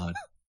God.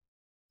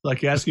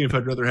 Like asking if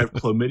I'd rather have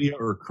chlamydia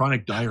or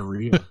chronic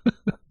diarrhea.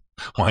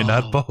 Why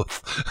not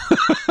both?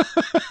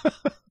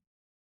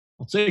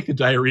 I'll take the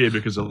diarrhea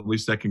because at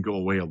least that can go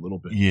away a little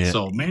bit. Yeah.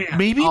 So, man.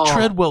 Maybe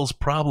Treadwell's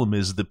problem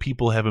is that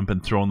people haven't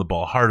been throwing the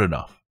ball hard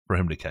enough for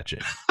him to catch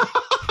it.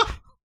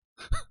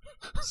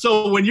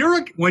 So when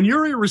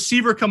you're a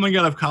receiver coming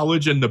out of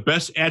college and the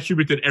best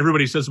attribute that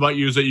everybody says about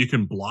you is that you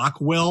can block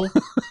well,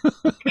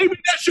 maybe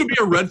that should be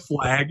a red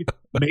flag.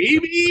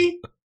 Maybe.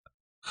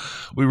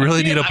 We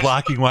really need a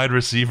blocking wide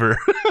receiver.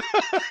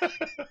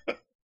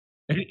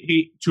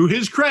 He, to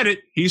his credit,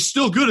 he's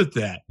still good at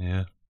that.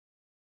 Yeah.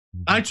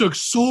 I took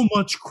so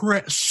much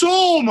crap,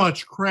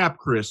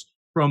 Chris,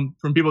 from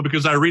people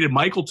because I rated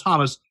Michael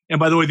Thomas. And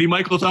by the way, the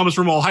Michael Thomas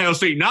from Ohio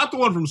State, not the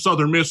one from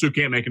Southern Miss who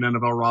can't make an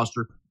NFL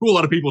roster, who a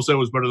lot of people said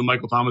was better than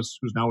Michael Thomas,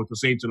 who's now with the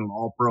Saints and an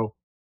All-Pro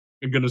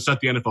and going to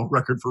set the NFL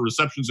record for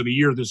receptions in a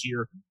year this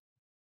year.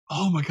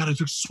 Oh, my God, I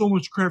took so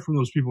much crap from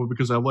those people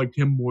because I liked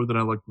him more than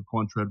I liked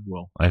Laquan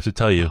Treadwell. I have to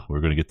tell you,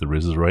 we're going to get the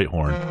Riz's right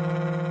horn.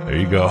 There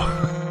you go.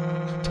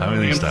 Tommy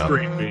Lee style.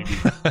 Straight, baby.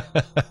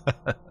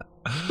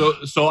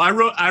 So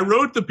I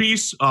wrote the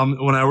piece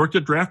when I worked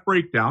at Draft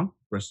Breakdown,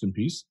 rest in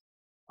peace.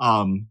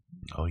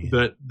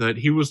 That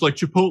he was like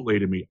Chipotle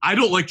to me. I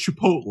don't like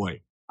Chipotle.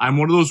 I'm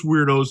one of those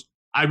weirdos.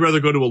 I'd rather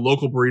go to a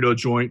local burrito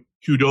joint.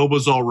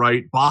 Qdoba's all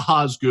right.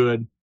 Baja's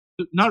good.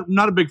 Not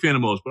a big fan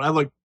of Moe's, but I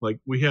like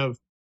we have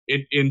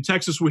in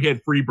Texas we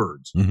had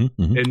Freebirds.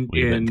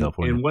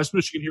 In West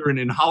Michigan here and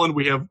in Holland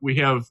we have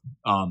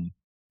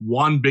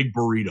One Big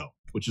Burrito,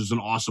 which is an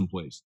awesome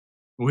place.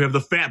 We have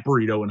the Fat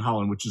Burrito in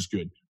Holland, which is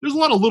good. There's a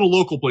lot of little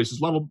local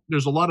places.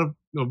 There's a lot of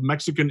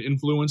Mexican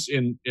influence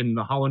in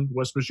the Holland,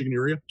 West Michigan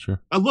area. Sure.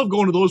 I love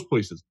going to those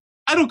places.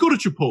 I don't go to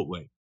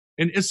Chipotle.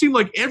 And it seemed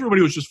like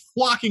everybody was just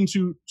flocking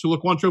to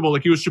Laquan Treadwell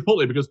like he was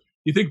Chipotle because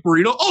you think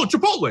burrito, oh,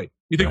 Chipotle.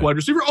 You think wide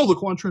receiver, oh,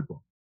 Laquan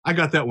Treadwell. I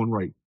got that one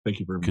right. Thank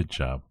you very much. Good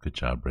job,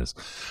 Briz.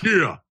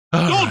 Yeah.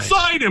 Don't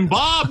sign him,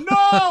 Bob.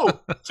 No.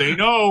 Say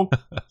no.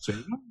 Say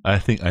no. I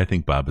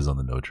think Bob is on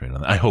the no train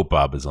on that. I hope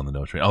Bob is on the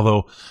no train.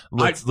 Although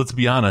let's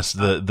be honest,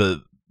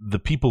 the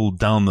people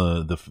down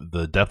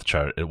the depth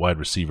chart at wide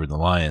receiver in the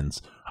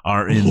Lions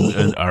are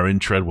in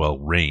Treadwell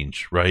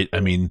range, right? I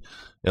mean,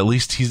 at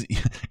least he's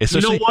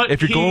especially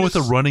if you're going with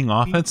a running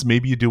offense,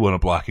 maybe you do want a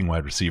blocking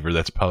wide receiver.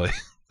 That's probably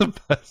the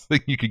best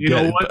thing you could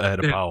get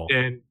ahead of Powell.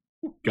 And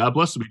God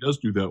bless him, he does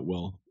do that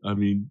well. I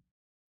mean.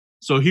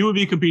 So he would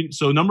be competing.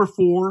 So number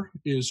 4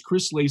 is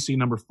Chris Lacey.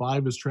 Number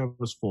 5 is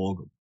Travis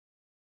Fulgham.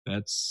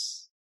 I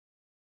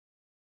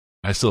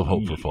still have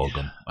hope for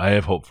Fulgham. I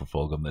have hope for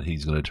Fulgham that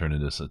he's going to turn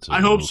into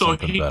I hope so.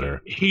 Something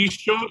better. He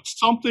showed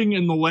something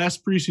in the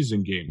last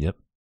preseason game. Yep.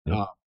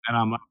 And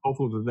I'm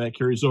hopeful that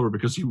carries over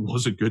because he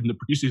wasn't good in the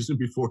preseason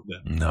before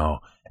that. No,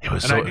 it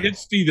was. And I did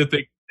see that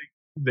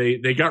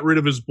they got rid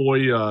of his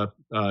boy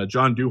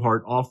John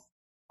Duhart off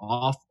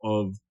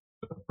of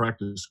the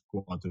practice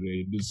squad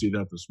today. Did see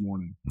that this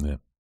morning. Yeah.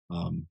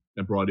 And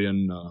brought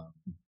in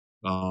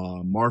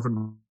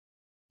Marvin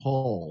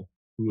Hall,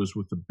 who was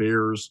with the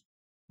Bears,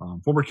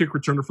 former kick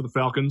returner for the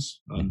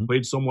Falcons.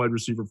 Played some wide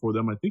receiver for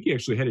them. I think he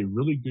actually had a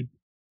really good.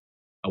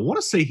 I want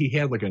to say he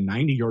had like a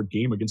 90-yard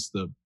game against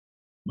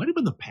might have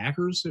been the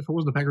Packers. If it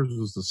wasn't the Packers, it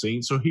was the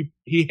Saints. So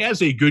he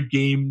has a good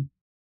game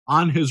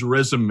on his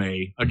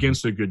resume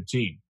against a good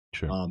team.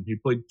 Sure. He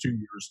played 2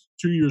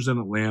 years in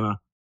Atlanta.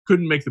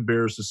 Couldn't make the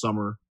Bears this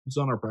summer. He's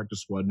on our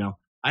practice squad now.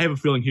 I have a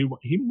feeling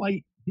he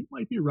might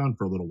be around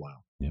for a little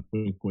while. Yeah.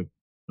 Quick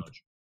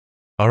nudge.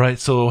 All right,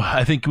 so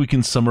I think we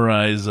can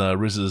summarize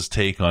Riz's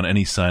take on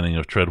any signing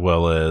of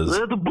Treadwell as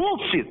the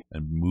bullshit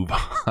and move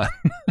on.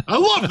 I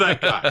love that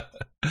guy.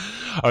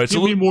 All right,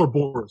 Give me more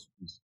Boris,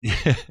 please.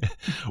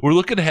 We're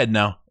looking ahead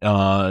now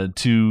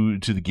to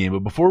the game,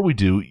 but before we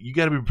do, you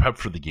got to be prepped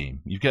for the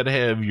game. You've got to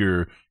have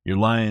your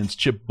Lions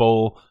chip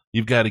bowl.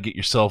 You've got to get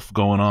yourself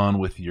going on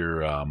with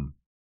your.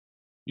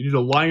 You need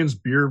a Lions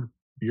beer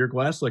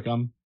glass like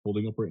I'm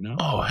holding up right now.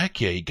 Oh heck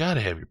yeah! You got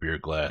to have your beer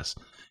glass.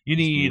 You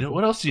need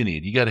what else do you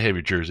need? You got to have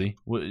your jersey.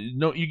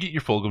 No, you get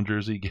your Fulgham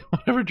jersey, get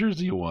whatever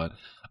jersey you want.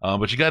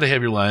 But you got to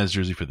have your Lions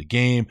jersey for the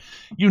game.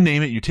 You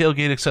name it, your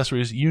tailgate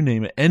accessories, you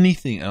name it,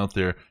 anything out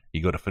there.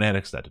 You go to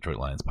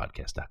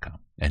fanatics.detroitlionspodcast.com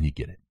and you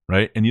get it,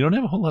 right? And you don't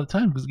have a whole lot of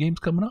time because the game's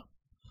coming up.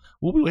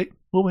 We'll wait.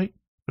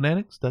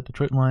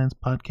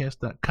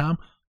 Fanatics.detroitlionspodcast.com.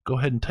 Go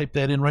ahead and type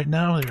that in right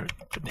now. There,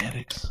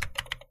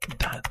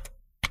 fanatics.detroitlionspodcast.com.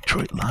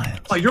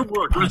 Oh, you're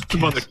more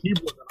aggressive on the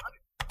keyboard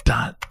than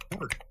I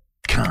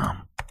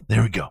am.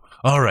 There we go.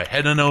 All right,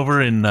 head on over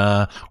and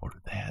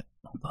order that.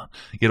 Hold on.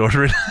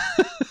 Order it.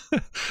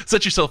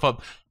 Set yourself up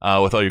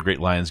with all your great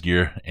Lions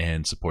gear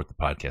and support the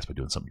podcast by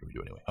doing something you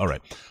do anyway. All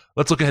right,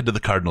 let's look ahead to the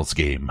Cardinals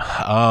game.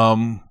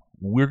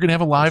 We're gonna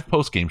have a live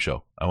post game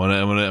show. I want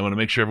to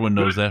make sure everyone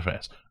knows that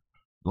fast.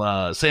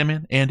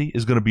 Sandman Andy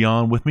is going to be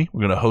on with me.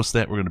 We're going to host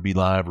that. We're going to be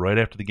live right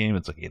after the game.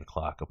 It's like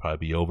 8:00. It'll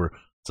probably be over.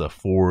 It's a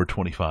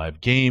 4:25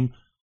 game.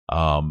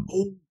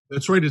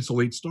 That's right. It's a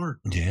late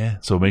start. Yeah.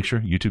 So make sure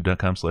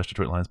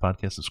youtube.com/Detroit Lions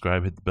Podcast.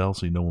 Subscribe, hit the bell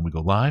so you know when we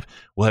go live.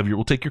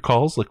 We'll take your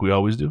calls like we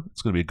always do.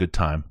 It's going to be a good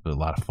time. A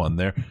lot of fun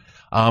there.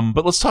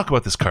 But let's talk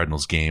about this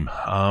Cardinals game.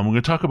 We're going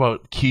to talk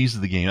about keys to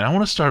the game. And I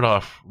want to start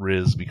off,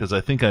 Riz, because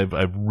I think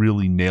I've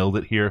really nailed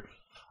it here.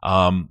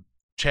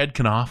 Chad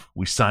Kanoff,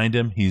 we signed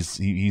him.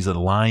 He's a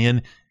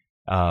Lion.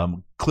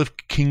 Cliff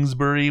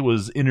Kingsbury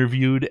was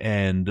interviewed,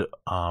 and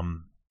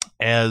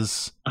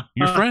as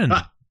your friend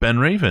Ben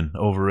Raven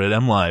over at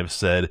MLive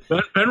said,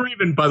 Ben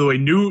Raven, by the way,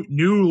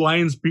 new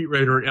Lions beat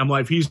writer at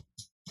MLive. He's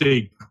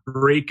a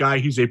great guy.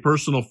 He's a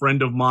personal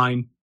friend of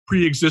mine,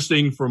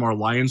 pre-existing from our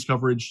Lions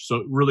coverage.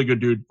 So really good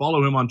dude.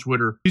 Follow him on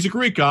Twitter. He's a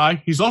great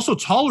guy. He's also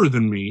taller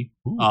than me,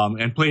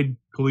 and played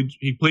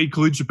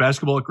collegiate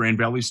basketball at Grand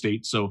Valley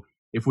State. So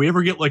if we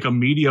ever get like a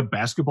media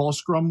basketball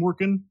scrum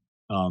working,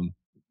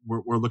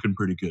 we're looking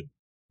pretty good.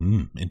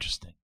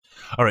 Interesting.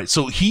 All right,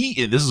 so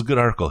this is a good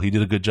article. He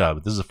did a good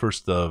job. This is the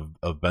first of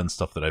Ben's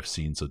stuff that I've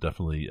seen, so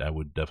I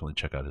would definitely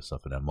check out his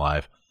stuff at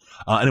MLive.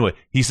 Anyway,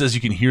 he says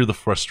you can hear the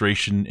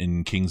frustration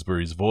in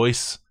Kingsbury's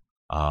voice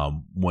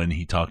when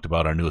he talked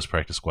about our newest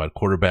practice squad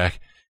quarterback.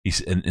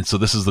 And so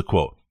this is the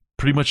quote.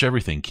 Pretty much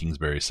everything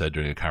Kingsbury said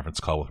during a conference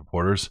call with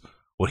reporters.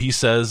 What he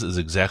says is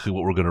exactly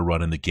what we're going to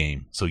run in the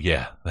game. So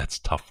yeah, that's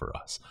tough for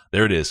us.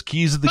 There it is.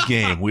 Keys of the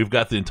game. We've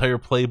got the entire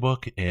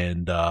playbook,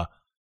 and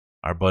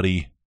our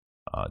buddy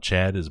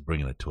Chad is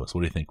bringing it to us.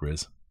 What do you think,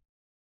 Riz?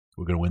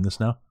 We're going to win this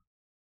now?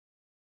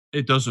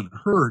 It doesn't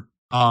hurt.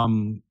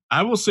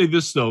 I will say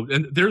this though,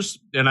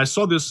 and I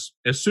saw this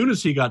as soon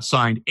as he got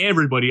signed.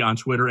 Everybody on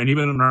Twitter and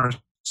even in our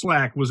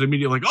Slack was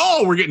immediately like,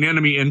 "Oh, we're getting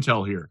enemy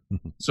intel here."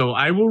 So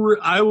I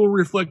will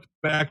reflect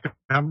back a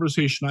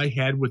conversation I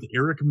had with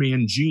Eric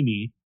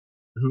Mangini,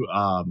 who,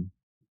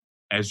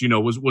 as you know,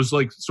 was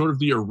like sort of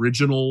the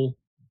original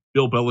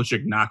Bill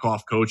Belichick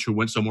knockoff coach who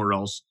went somewhere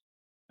else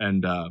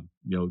and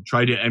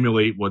tried to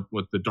emulate what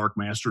the Dark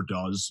Master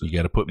does. You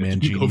got to put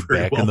Mangini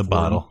back in the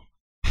bottle.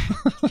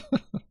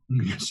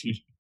 Yes, you do.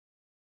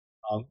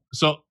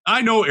 So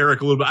I know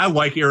Eric a little bit. I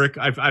like Eric.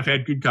 I've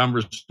had good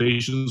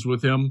conversations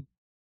with him.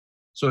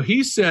 So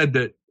he said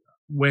that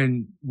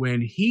when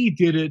he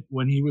did it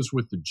when he was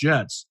with the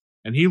Jets,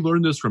 and he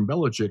learned this from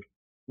Belichick,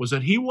 was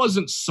that he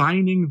wasn't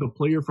signing the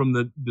player from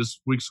this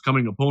week's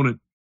coming opponent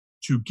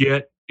to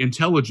get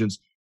intelligence.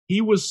 He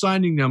was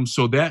signing them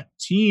so that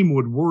team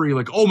would worry,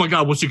 like, oh my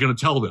God, what's he going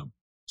to tell them?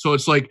 So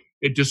it's like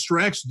it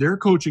distracts their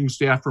coaching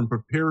staff from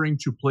preparing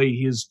to play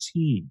his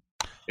team.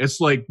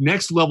 It's like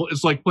next level.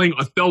 It's like playing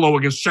Othello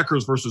against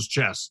checkers versus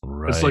chess.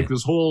 Right. It's like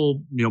this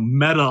whole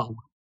meta.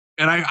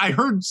 And I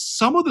heard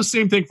some of the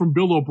same thing from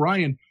Bill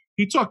O'Brien.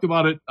 He talked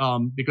about it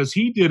because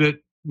he did it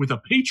with a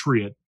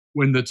Patriot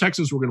when the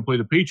Texans were going to play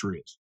the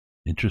Patriots.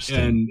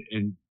 Interesting.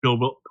 And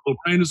Bill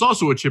O'Brien is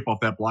also a chip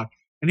off that block.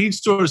 And he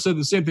sort of said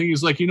the same thing.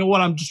 He's like, you know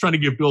what? I'm just trying to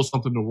give Bill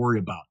something to worry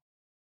about.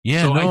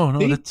 Yeah,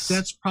 so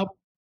that's probably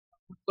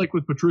like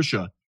with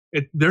Patricia.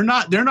 They're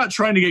not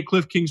trying to get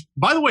Cliff Kings.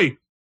 By the way,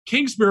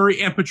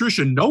 Kingsbury and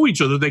Patricia know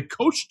each other. They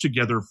coached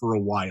together for a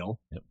while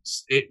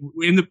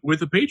with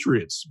the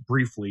Patriots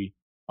briefly.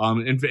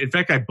 In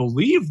fact, I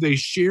believe they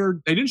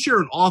didn't share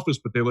an office,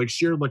 but they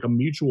shared like a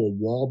mutual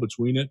wall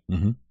between it,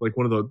 like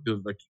one of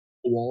the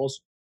walls.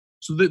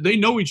 So they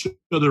know each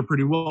other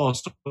pretty well.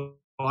 So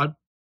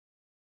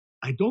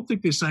I don't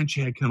think they signed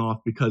Chad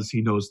Kanoff because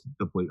he knows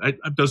the play.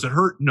 Does it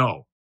hurt?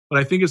 No. But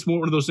I think it's more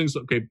one of those things.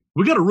 Okay,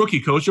 we got a rookie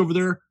coach over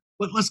there.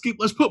 Let's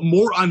put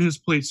more on his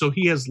plate so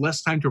he has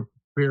less time to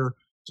prepare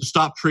to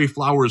stop Trey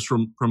Flowers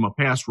from a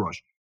pass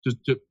rush.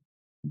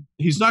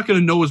 He's not going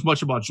to know as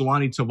much about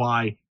Jelani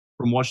Tavai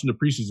from watching the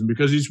preseason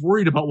because he's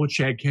worried about what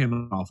Chad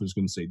Kanoff is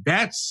going to say.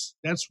 That's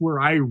where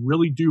I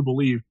really do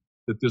believe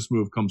that this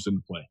move comes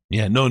into play.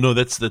 Yeah, no,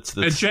 that's.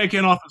 And Chad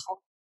Kanoff,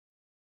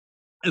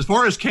 as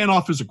far as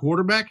Kanoff as a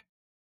quarterback,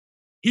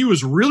 he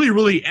was really,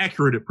 really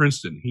accurate at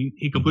Princeton.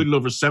 He completed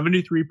over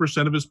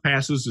 73% of his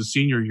passes his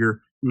senior year.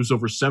 He was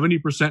over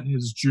 70%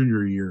 his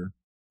junior year.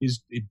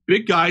 He's a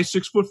big guy,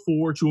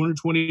 6'4",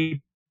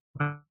 220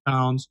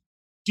 pounds,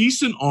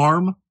 decent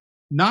arm,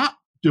 not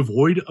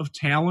devoid of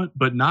talent,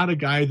 but not a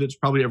guy that's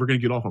probably ever going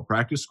to get off a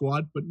practice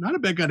squad, but not a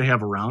bad guy to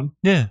have around.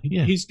 Yeah.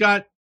 He's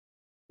got.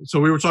 So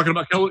we were talking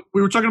about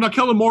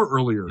Kellen Moore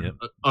earlier. Yep,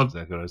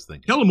 exactly what I was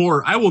thinking. Kellen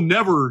Moore, I will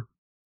never,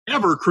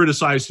 ever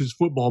criticize his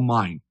football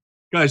mind.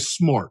 Guy's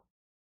smart.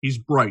 He's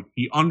bright.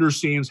 He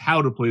understands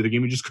how to play the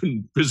game. He just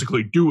couldn't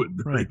physically do it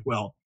very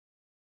well.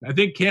 I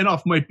think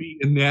Kanoff might be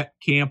in that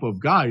camp of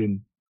guy,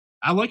 and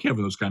I like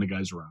having those kind of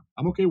guys around.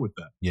 I'm okay with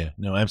that. Yeah,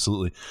 no,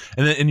 absolutely.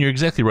 And you're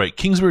exactly right.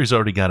 Kingsbury's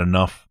already got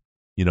enough,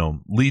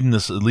 leading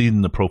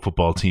the pro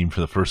football team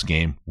for the first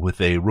game with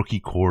a rookie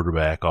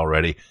quarterback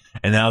already.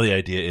 And now the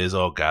idea is,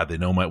 oh God, they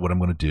know what I'm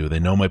going to do. They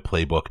know my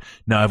playbook.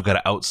 Now I've got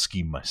to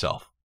out-scheme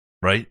myself,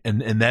 right?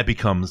 And that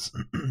becomes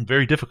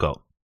very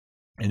difficult.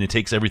 And it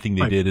takes everything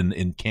they did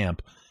in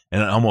camp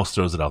and it almost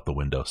throws it out the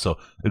window. So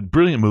a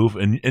brilliant move.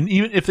 And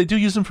even if they do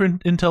use them for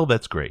intel,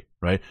 that's great,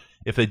 right?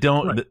 If they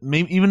don't,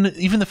 maybe even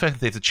the fact that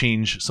they have to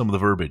change some of the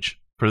verbiage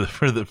for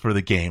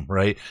the game,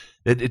 right?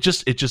 It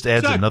just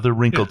adds another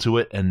wrinkle to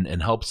it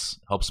and helps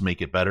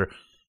make it better.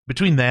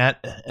 Between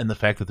that and the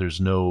fact that there's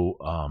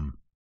no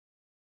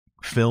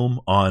film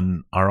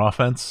on our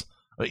offense,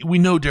 we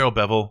know Darrell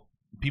Bevell.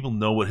 People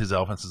know what his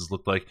offenses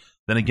look like.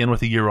 Then again,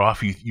 with a year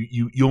off,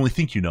 you only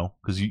think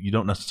because you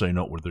don't necessarily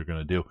know what they're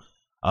going to do.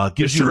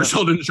 Gives you didn't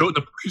show it in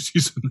the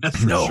preseason. That's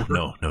for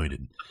sure. No, he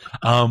didn't.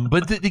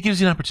 But it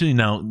gives you an opportunity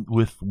now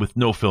with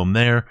no film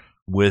there,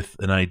 with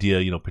an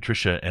idea.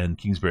 Patricia and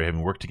Kingsbury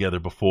having worked together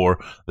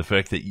before. The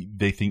fact that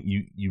they think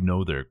you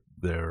know their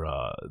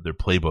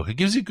playbook, it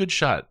gives you a good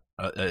shot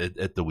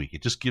at the week.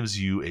 It just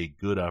gives you a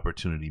good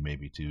opportunity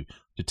maybe to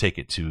take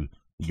it to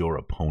your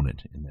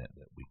opponent in that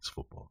week's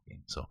football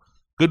game. So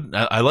good.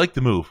 I like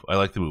the move.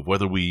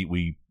 Whether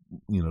we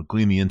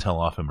glean the intel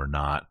off him or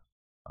not.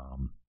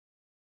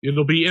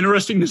 It'll be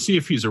interesting to see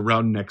if he's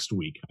around next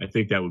week. I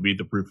think that would be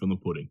the proof in the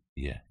pudding.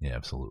 Yeah,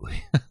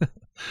 absolutely.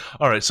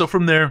 All right, so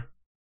from there,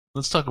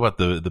 let's talk about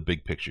the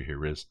big picture here,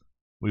 Riz.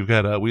 We've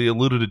got we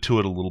alluded to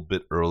it a little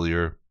bit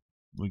earlier.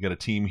 We got a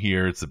team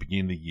here. It's the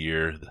beginning of the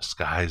year. The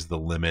sky's the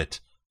limit.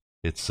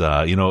 It's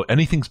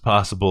anything's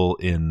possible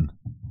in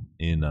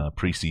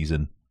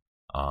preseason,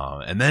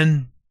 and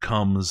then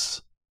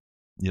comes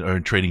or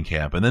in training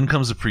camp, and then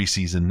comes the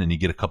preseason, and you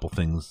get a couple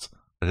things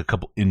like a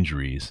couple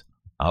injuries.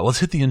 Let's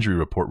hit the injury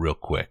report real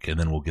quick, and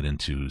then we'll get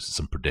into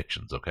some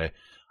predictions. Okay?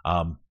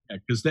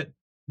 Because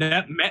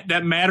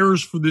that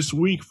matters for this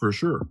week for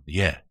sure.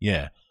 Yeah.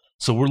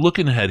 So we're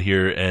looking ahead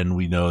here, and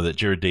we know that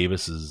Jared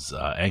Davis's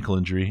ankle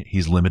injury,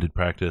 he's limited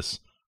practice.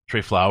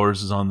 Trey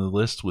Flowers is on the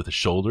list with a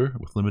shoulder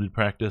with limited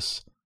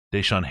practice.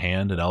 Deshaun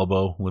Hand, an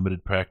elbow,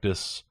 limited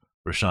practice.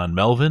 Rashawn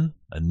Melvin,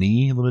 a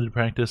knee, limited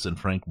practice, and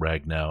Frank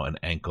Ragnow, an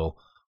ankle,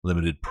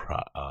 limited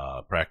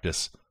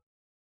practice.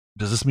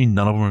 Does this mean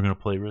none of them are going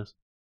to play, Riz?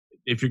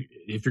 If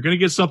you're going to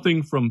get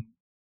something from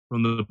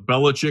the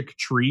Belichick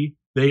tree,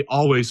 they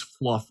always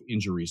fluff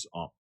injuries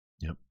up.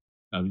 Yep.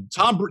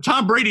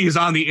 Tom Brady is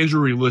on the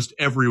injury list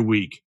every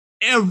week.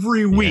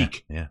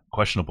 Yeah.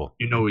 Questionable.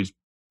 He's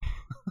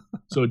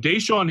so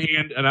Deshaun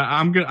Hand, and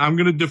I'm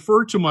gonna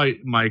defer to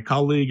my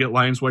colleague at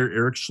Lions Wire,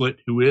 Eric Schlitt,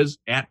 who is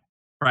at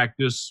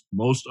practice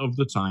most of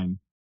the time.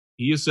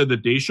 He has said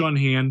that Deshaun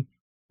Hand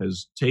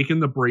has taken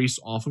the brace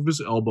off of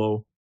his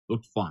elbow,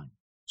 looked fine.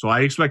 So I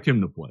expect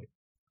him to play.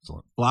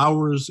 Excellent.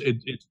 Flowers,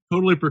 it's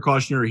totally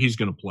precautionary. He's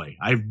going to play.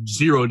 I have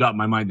zero doubt in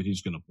my mind that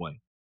he's going to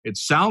play. It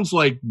sounds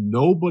like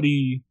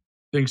nobody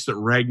thinks that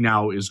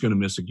Ragnow is going to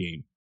miss a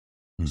game.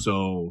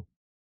 So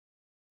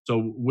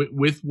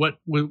with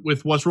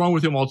what's wrong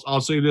with him,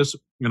 I'll say this,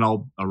 and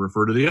I'll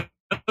refer to the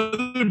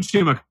other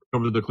team I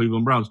covered, the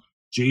Cleveland Browns.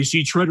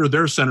 J.C. Treader,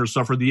 their center,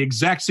 suffered the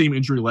exact same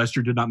injury last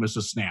year, did not miss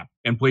a snap,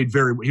 and played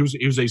he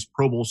was a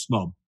Pro Bowl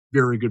snub.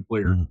 Very good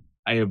player. Mm-hmm.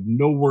 I have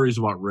no worries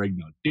about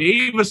Ragnow.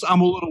 Davis,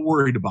 I'm a little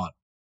worried about.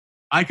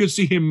 I could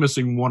see him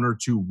missing 1 or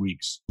 2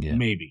 weeks,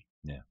 maybe.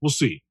 Yeah, we'll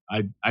see.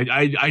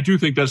 I do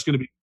think that's going to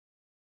be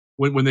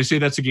when they say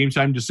that's a game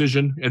time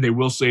decision, and they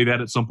will say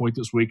that at some point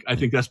this week. I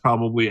think that's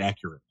probably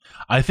accurate.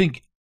 I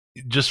think,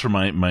 just from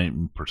my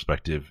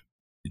perspective,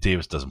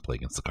 Davis doesn't play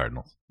against the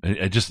Cardinals.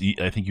 I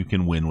think you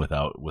can win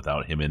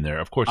without him in there.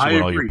 Of course, you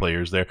want all your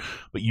players there,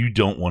 but you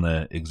don't want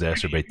to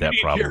exacerbate that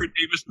problem. Jared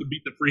Davis to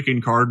beat the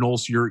freaking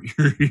Cardinals, you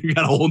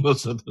got a whole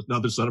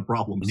another set of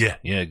problems. Yeah,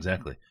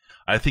 exactly.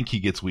 I think he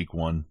gets week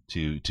 1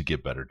 to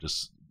get better,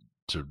 just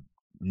to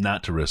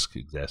not to risk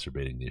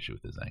exacerbating the issue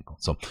with his ankle.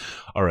 So,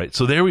 all right,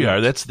 so there we are.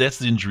 That's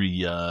the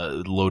injury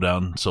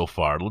lowdown so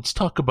far. Let's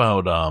talk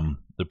about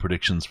the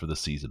predictions for the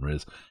season,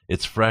 Riz.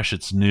 It's fresh,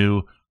 it's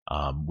new.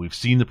 We've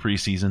seen the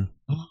preseason.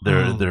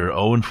 They're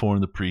 0-4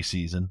 in the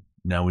preseason.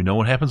 Now we know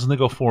what happens when they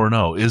go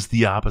 4-0. Is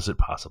the opposite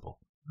possible?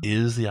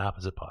 What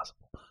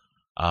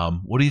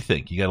do you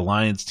think? You got a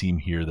Lions team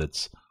here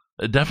that's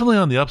definitely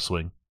on the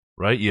upswing,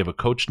 right? You have a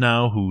coach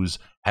now who's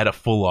had a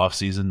full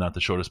offseason, not the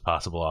shortest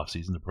possible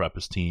offseason, to prep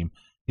his team.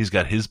 He's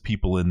got his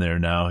people in there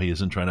now. He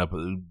isn't trying to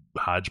put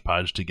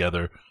hodgepodge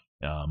together.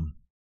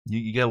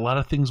 You got a lot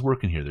of things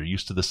working here. They're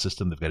used to the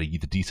system. They've got the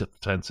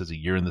defense a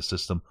year in the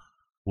system.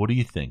 What do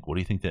you think? What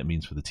do you think that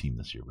means for the team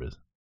this year, Riz?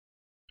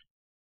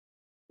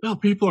 Well,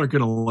 people are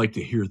going to like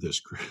to hear this,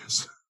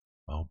 Chris.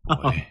 Oh,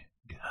 boy.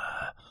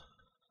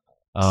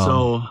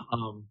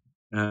 I'm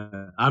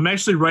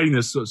actually writing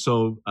this.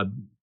 So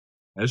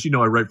as you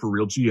know, I write for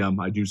Real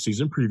GM. I do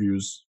season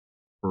previews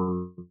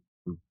for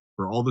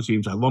all the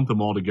teams. I lump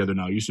them all together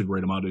now. I used to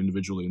write them out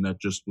individually, and that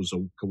just was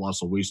a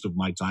colossal waste of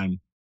my time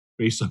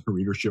based on the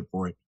readership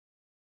for it.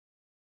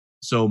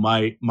 So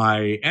my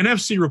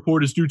NFC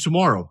report is due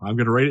tomorrow. I'm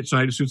going to write it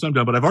tonight as soon as I'm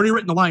done, but I've already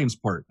written the Lions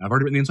part. I've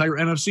already written the entire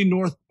NFC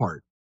North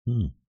part.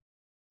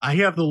 I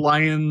have the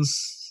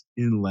Lions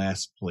in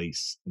last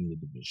place in the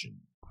division.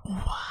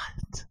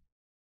 What?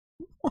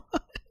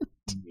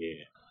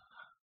 Yeah.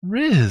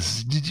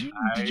 Riz, did you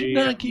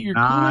not get your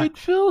Kool-Aid,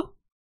 Phil? All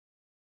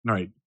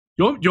right.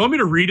 You want me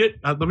to read it?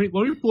 Let me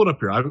pull it up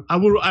here.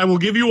 I will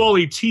give you all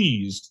a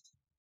tease.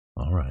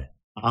 All right.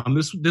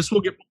 This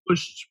will get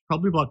published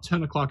probably about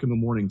 10 o'clock in the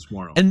morning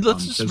tomorrow. And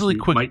let's just really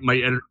quick. My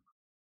editor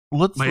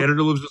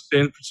lives in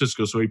San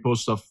Francisco, so he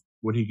posts stuff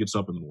when he gets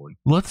up in the morning.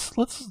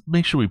 Let's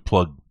make sure we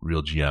plug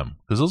Real GM,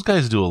 because those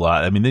guys do a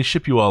lot. I mean, they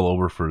ship you all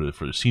over for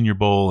the Senior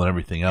Bowl and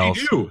everything else.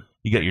 They do.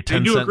 You got your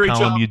 10-cent column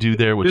job. You do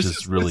there, which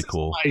is really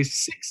cool.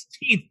 This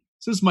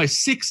is my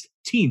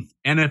 16th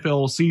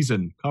NFL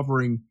season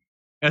covering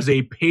as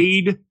a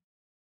paid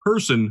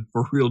person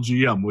for real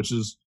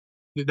GM,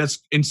 that's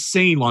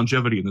insane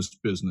longevity in this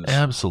business.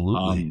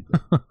 Absolutely.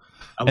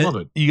 I love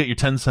it. You got your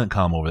 10-cent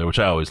column over there, which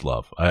I always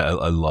love. I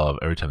love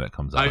every time that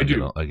comes out. I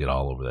get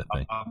all over that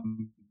thing.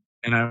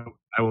 And I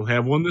will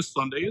have one this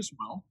Sunday as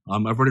well.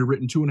 I've already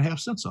written 2.5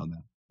 cents on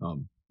that.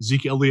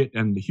 Zeke Elliott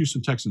and the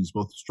Houston Texans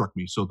both struck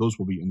me, so those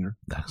will be in there.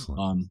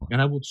 Excellent. And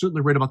I will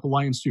certainly write about the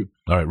Lions too.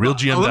 All right,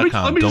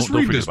 realgm.com. Let me just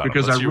read this about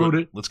because I wrote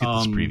it. Let's get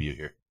this preview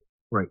here.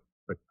 Right.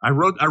 I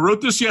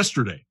wrote this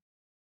yesterday.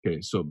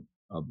 Okay, so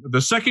the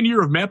second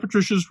year of Matt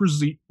Patricia's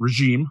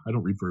regime, I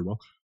don't read very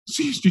well,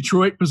 sees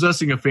Detroit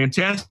possessing a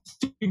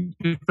fantastic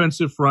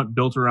defensive front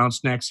built around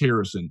Snacks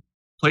Harrison,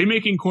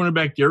 playmaking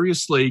cornerback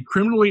Darius Slay,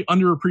 criminally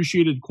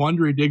underappreciated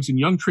Quandre Diggs, and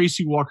young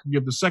Tracy Walker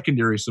give the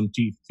secondary some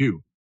teeth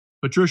too.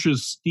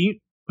 Patricia's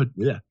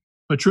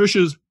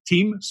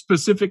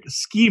team-specific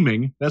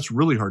scheming, that's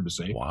really hard to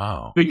say,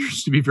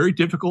 figures to be very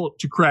difficult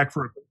to crack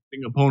for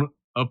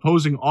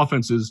opposing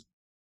offenses,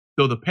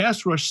 though the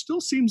pass rush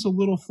still seems a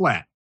little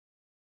flat.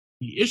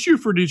 The issue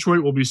for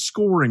Detroit will be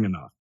scoring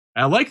enough.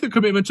 I like the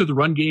commitment to the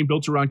run game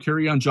built around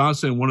Kerryon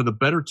Johnson, one of the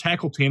better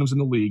tackle tandems in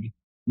the league.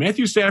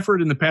 Matthew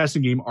Stafford and the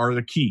passing game are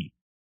the key.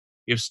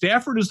 If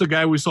Stafford is the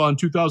guy we saw in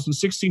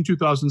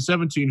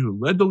 2016-2017 who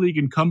led the league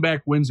in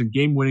comeback wins and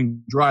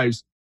game-winning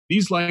drives,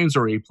 these Lions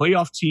are a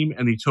playoff team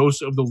and the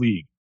toast of the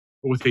league.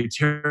 But with a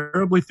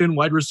terribly thin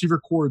wide receiver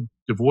core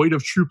devoid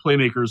of true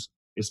playmakers,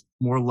 it's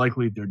more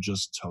likely they're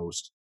just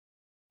toast.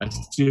 I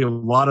see a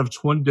lot of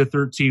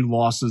 20-13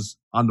 losses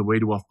on the way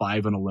to a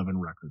 5-11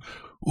 record.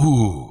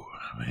 Ooh,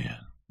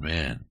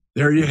 man.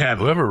 There you have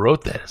it. Whoever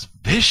wrote that is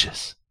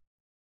vicious.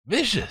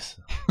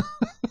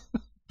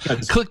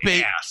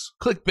 Clickbait.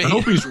 Clickbait. I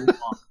hope he's wrong.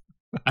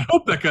 I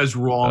hope that guy's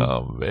wrong.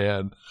 Oh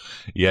man,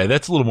 yeah,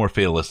 that's a little more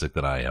fatalistic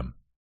than I am.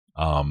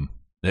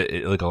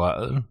 Like a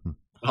lot.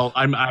 Well,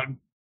 I'm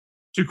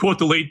to quote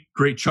the late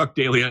great Chuck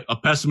Daly: "A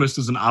pessimist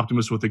is an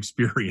optimist with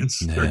experience."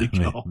 There you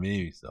go.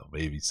 Maybe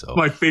so.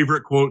 My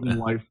favorite quote in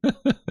life.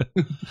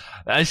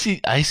 I see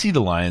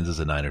the Lions as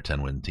a 9 or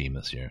 10 win team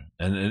this year,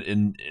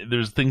 and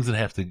there's things that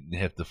have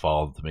to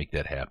fall to make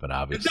that happen.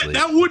 Obviously,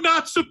 that would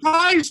not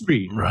surprise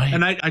me. Right.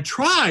 And I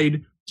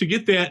tried to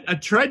get that. I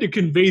tried to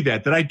convey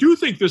that I do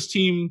think this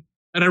team,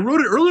 and I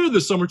wrote it earlier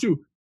this summer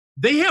too.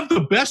 They have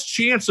the best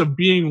chance of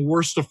being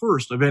worst to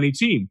first of any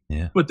team.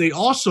 Yeah. But they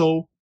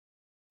also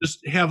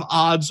just have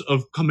odds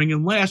of coming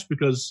in last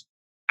because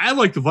I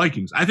like the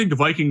Vikings. I think the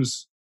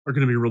Vikings are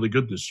going to be really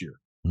good this year.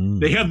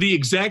 They have the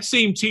exact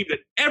same team that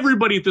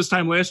everybody at this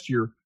time last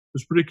year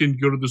was predicting to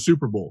go to the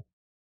Super Bowl.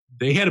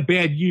 They had a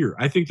bad year.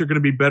 I think they're going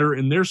to be better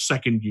in their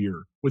second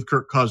year with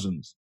Kirk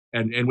Cousins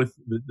and with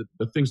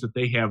the things that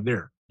they have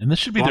there. And this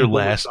should be their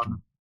last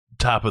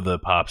top of the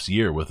pops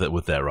year with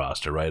that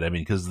roster, right? I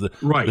mean, because the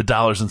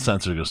dollars and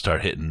cents are going to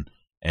start hitting,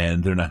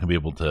 and they're not going to be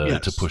able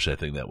to push that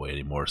thing that way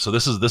anymore. So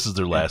this is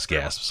their last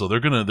gasp. So they're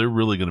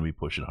really going to be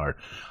pushing hard.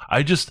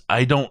 I don't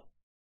know.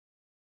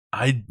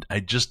 I'm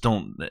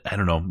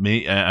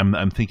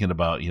thinking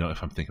about,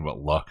 if I'm thinking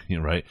about luck,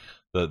 right?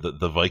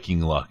 The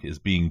Viking luck is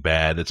being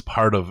bad. It's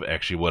part of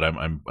actually what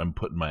I'm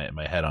putting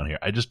my head on here.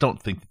 I just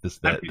don't think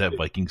that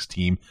Vikings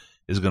team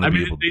is going to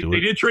be able to do it. They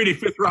did trade a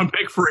 5th-round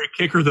pick for a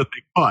kicker that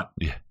they caught.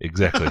 Yeah,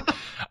 exactly.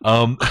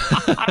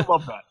 I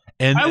love that.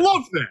 I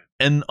love that.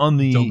 And on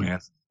the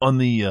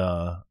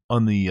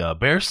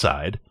Bears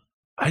side,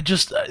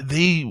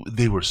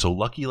 they were so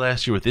lucky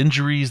last year with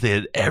injuries. They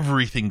had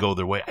everything go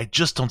their way. I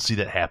just don't see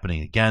that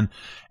happening again.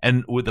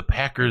 And with the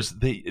Packers,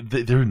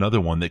 they're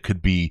another one that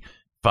could be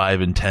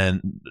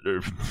 5-10 or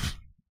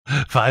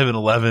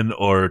 5-11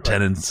 or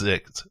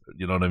 10-6.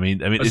 You know what I mean?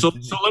 So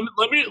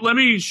let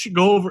me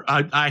go over.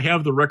 I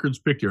have the records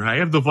picked here. I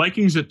have the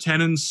Vikings at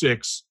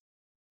 10-6.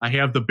 I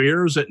have the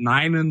Bears at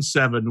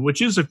 9-7,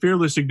 which is a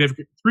fairly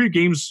significant 3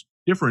 games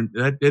different.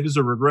 That is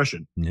a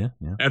regression. Yeah.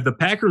 I have the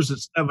Packers at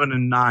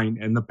 7-9,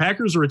 and the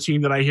Packers are a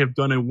team that I have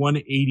done a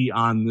 180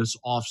 on this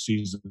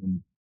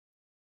offseason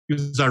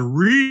because I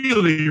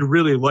really,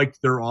 really liked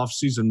their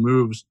offseason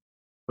moves.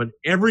 But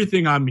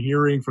everything I'm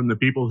hearing from the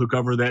people who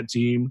cover that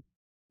team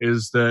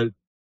is that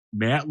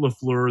Matt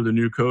LaFleur, the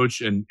new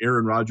coach, and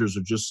Aaron Rodgers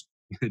are just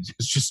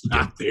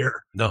not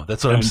there. No,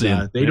 that's what I'm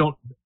saying. They don't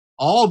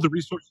all the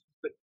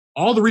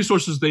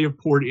resources they have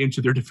poured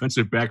into their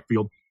defensive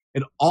backfield,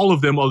 and all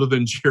of them other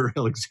than Jaire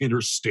Alexander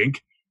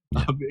stink.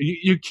 Yeah.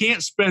 You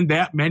can't spend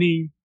that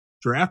many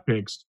draft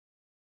picks,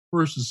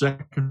 first and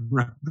second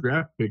round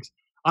draft picks,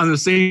 on the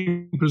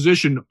same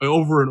position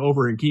over and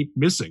over and keep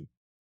missing.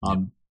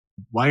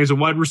 Lions and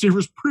wide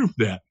receivers prove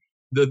that.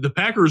 The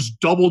Packers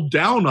doubled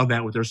down on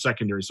that with their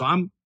secondary. So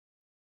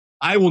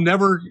I will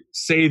never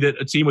say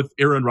that a team with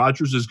Aaron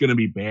Rodgers is going to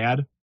be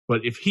bad,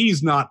 but if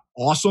he's not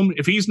awesome,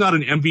 if he's not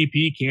an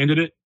MVP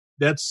candidate,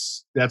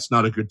 that's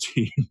not a good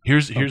team.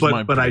 Here's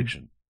my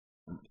prediction.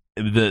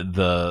 The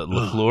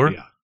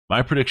LaFleur.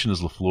 My prediction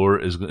is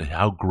LaFleur is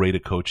how great a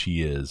coach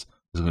he is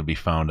going to be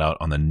found out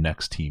on the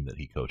next team that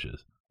he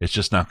coaches. It's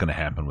just not going to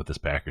happen with this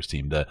Packers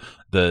team.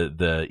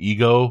 The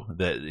ego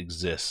that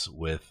exists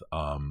with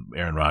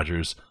Aaron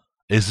Rodgers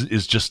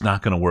is just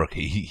not going to work.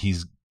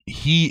 He's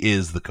he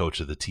is the coach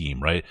of the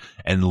team, right?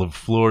 And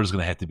LaFleur is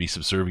going to have to be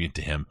subservient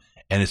to him,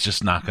 and it's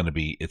just not going to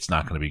be. It's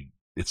not going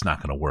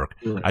to work.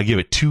 Right. I give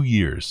it 2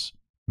 years,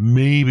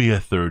 maybe a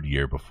third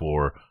year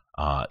before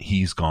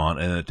he's gone,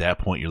 and at that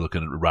point, you're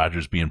looking at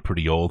Rodgers being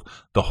pretty old.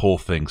 The whole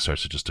thing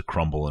starts to just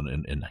crumble,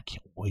 and I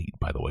can't wait.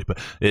 By the way, but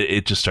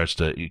it just starts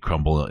to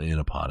crumble in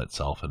upon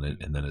itself, and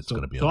then it's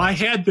going to be. So I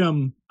had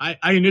them.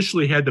 I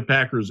initially had the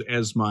Packers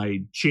as my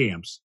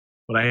champs,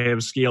 but I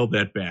have scaled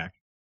that back.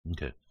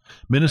 Okay.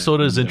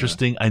 Minnesota is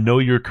interesting. I know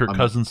you're a Kirk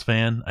Cousins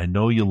fan. I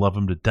know you love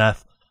him to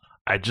death.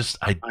 I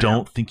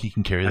don't think he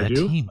can carry that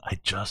team. I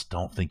just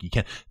don't think he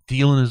can.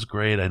 Thielen is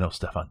great. I know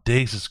Stephon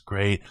Diggs is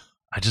great.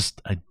 I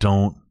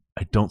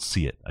don't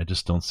see it. I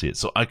just don't see it.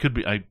 So I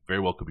very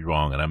well could be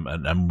wrong,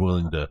 and I'm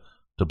willing to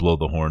blow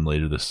the horn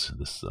later this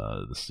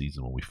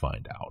season when we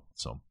find out.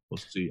 So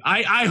let's see.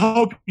 I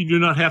hope you do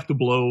not have to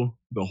blow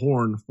the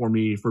horn for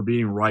me for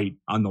being right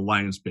on the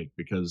Lions pick,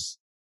 because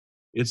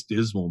it's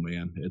dismal,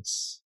 man.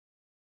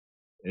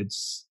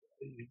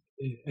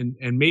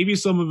 And maybe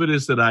some of it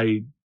is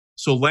that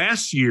so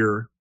last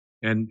year,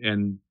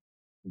 and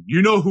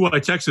you know who I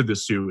texted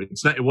this to.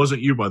 It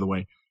wasn't you, by the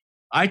way.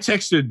 I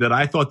texted that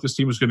I thought this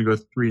team was going to go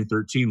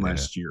 3-13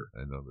 last year.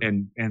 I know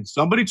that. And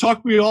somebody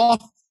talked me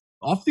off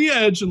the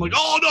edge and like,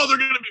 oh no, they're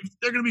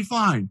going to be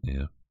fine.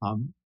 Yeah.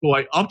 So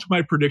I upped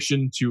my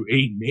prediction to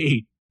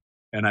 8-8,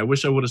 and I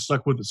wish I would have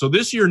stuck with it. So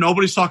this year,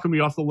 nobody's talking me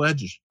off the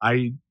ledge.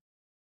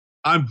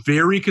 I'm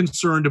very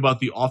concerned about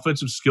the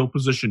offensive skill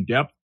position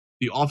depth,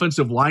 the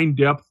offensive line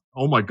depth.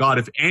 Oh my God,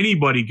 if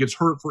anybody gets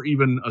hurt for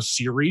even a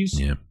series,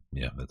 yeah,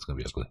 that's gonna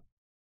be ugly.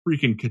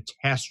 Freaking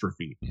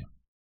catastrophe.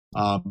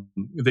 Yeah.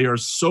 They are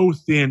so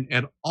thin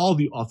at all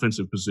the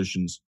offensive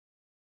positions.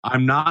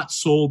 I'm not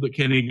sold that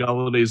Kenny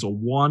Golladay is a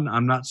 1.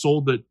 I'm not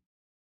sold that.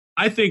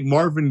 I think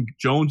Marvin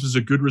Jones is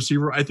a good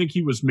receiver. I think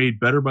he was made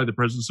better by the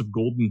presence of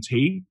Golden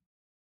Tate.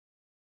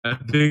 I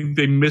think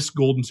they miss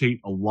Golden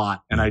Tate a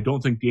lot, and I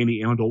don't think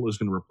Danny Amendola is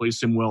going to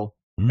replace him well.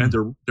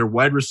 And their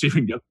wide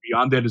receiving depth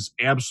beyond that is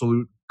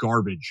absolute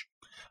garbage.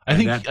 I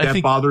think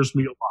that bothers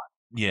me a lot.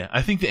 Yeah,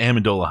 I think the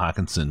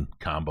Amendola-Hawkinson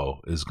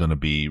combo is going to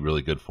be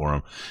really good for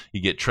him.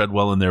 You get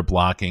Treadwell in there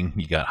blocking.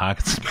 You got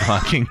Hawkinson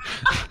blocking.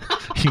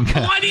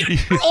 Why do you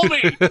troll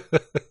me? Why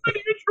do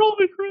you troll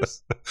me,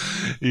 Chris?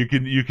 You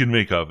can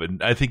make up,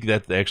 and I think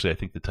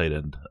the tight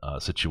end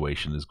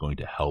situation is going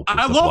to help.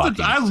 I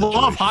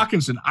love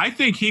Hawkinson. I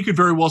think he could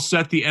very well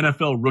set the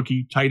NFL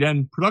rookie tight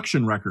end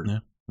production record.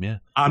 Yeah.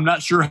 I'm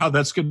not sure how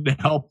that's going to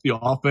help the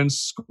offense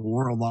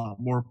score a lot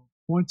more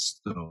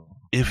points, though.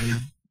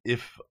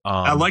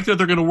 I like that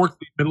they're going to work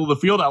the middle of the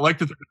field. I like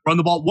that they're going to run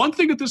the ball. One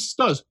thing that this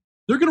does,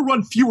 they're going to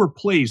run fewer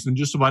plays than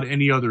just about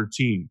any other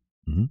team.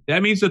 Mm-hmm.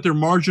 That means that their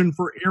margin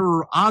for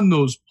error on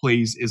those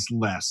plays is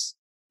less.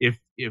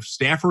 If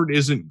Stafford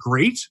isn't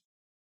great,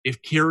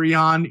 if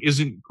Kerryon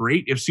isn't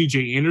great, if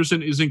C.J.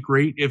 Anderson isn't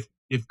great, if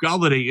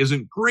Golladay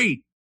isn't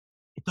great,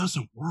 it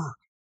doesn't work.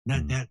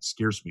 That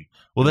scares me.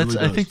 Well,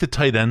 I think the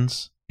tight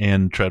ends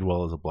and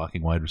Treadwell as a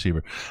blocking wide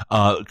receiver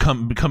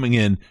coming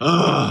in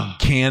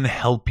can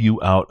help you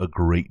out a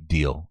great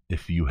deal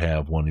if you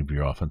have one of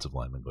your offensive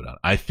linemen go down.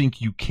 I think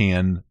you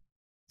can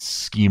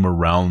scheme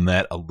around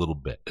that a little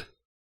bit.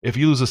 If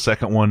you lose a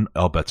second one,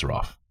 all bets are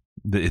off.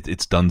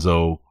 It's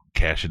Dunzo,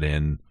 cash it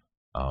in,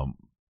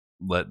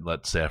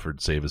 let Stafford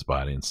save his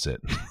body and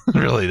sit.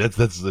 Really, that's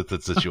the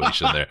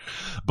situation there.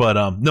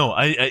 But no,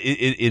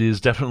 it is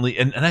definitely,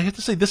 and I have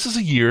to say, this is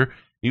a year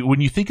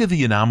when you think of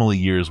the anomaly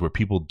years where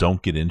people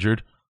don't get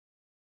injured,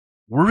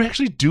 we're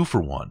actually due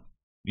for one.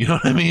 You know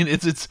what I mean?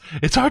 It's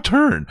our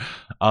turn.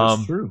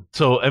 That's true.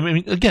 So I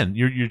mean, again,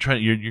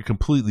 you're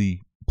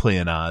completely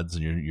playing odds,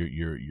 and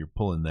you're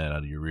pulling that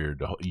out of your rear.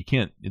 You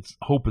can't.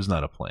 Hope is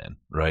not a plan,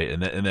 right?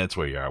 And that's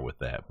where you are with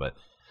that, but.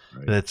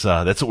 Right.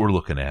 That's what we're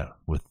looking at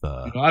with.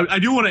 I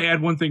do want to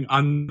add one thing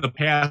on the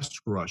pass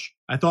rush.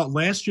 I thought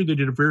last year they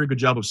did a very good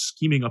job of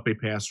scheming up a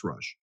pass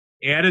rush.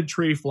 Added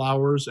Trey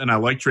Flowers, and I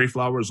like Trey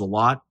Flowers a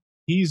lot.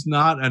 He's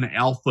not an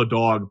alpha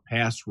dog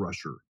pass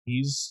rusher.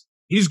 He's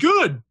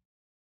good,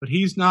 but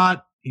he's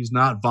not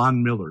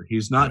Von Miller.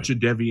 He's not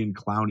Jadeveon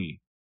Clowney.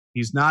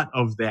 He's not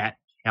of that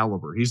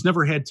caliber. He's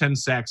never had 10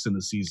 sacks in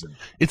a season.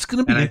 It's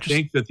going to be. And I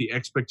think that the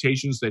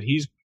expectations that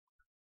he's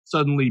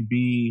suddenly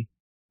be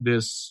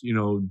this,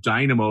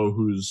 dynamo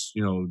who's,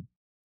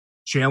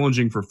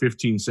 challenging for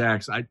 15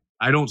 sacks.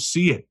 I don't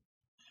see it.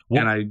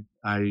 Well, and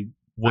I'm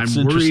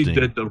worried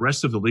that the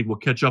rest of the league will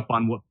catch up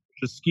on what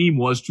the scheme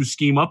was to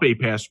scheme up a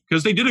pass,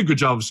 because they did a good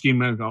job of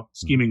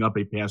scheming up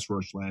a pass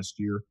rush last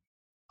year.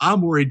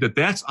 I'm worried that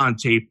that's on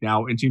tape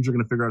now, and teams are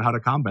going to figure out how to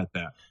combat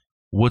that.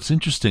 What's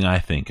interesting, I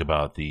think,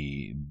 about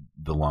the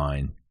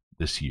line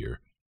this year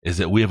is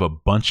that we have a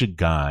bunch of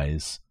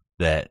guys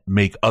that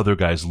make other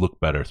guys look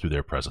better through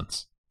their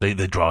presence. They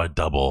draw a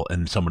double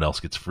and someone else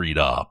gets freed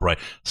up, right?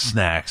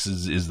 Snacks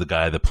is the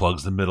guy that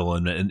plugs the middle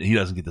and he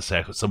doesn't get the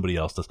sack, but somebody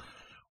else does.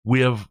 We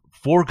have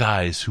 4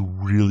 guys who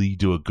really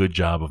do a good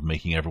job of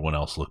making everyone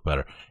else look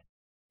better.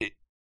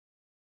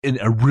 And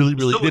a really,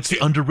 it's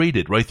the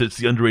underrated, right? That's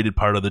the underrated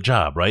part of the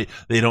job, right?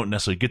 They don't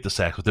necessarily get the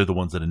sacks, but they're the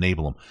ones that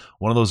enable them.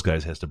 One of those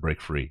guys has to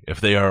break free. If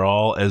they are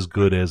all as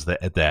good as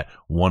at that,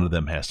 one of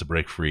them has to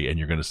break free, and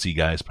you're going to see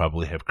guys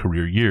probably have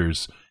career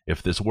years.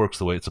 If this works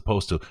the way it's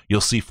supposed to,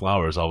 you'll see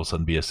Flowers all of a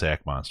sudden be a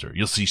sack monster.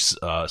 You'll see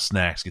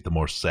Snacks get the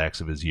more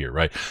sacks of his year,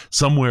 right?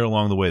 Somewhere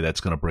along the way,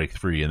 that's going to break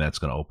free, and that's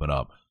going to open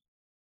up.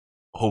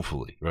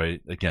 Hopefully, right?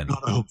 Again,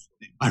 I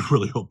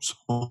really hope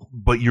so.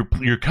 But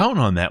you're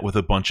counting on that with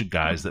a bunch of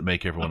guys that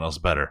make everyone else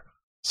better.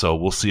 So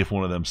we'll see if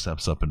one of them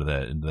steps up into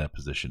that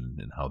position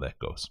and how that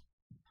goes.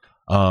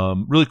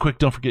 Really quick,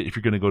 don't forget, if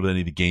you're going to go to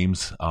any of the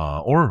games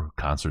or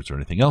concerts or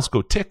anything else,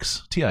 go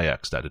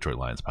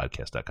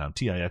tix.detroitlionspodcast.com,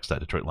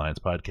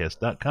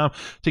 tix.detroitlionspodcast.com.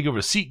 Take over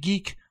to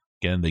SeatGeek.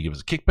 Again, they give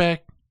us a kickback.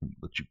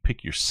 Let you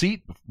pick your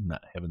seat,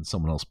 not having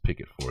someone else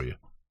pick it for you.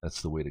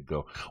 That's the way to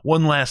go.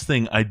 One last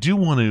thing, I do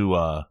want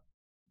to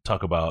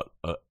talk about.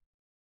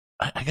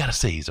 I gotta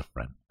say, he's a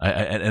friend.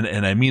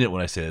 And I mean it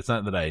when I say it. It's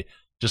not that I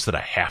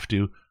have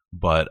to,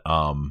 but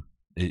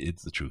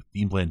it's the truth.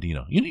 Dean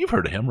Blandino. You've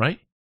heard of him, right?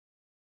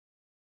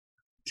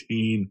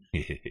 Dean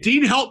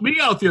helped me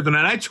out the other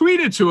night. I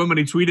tweeted to him, and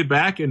he tweeted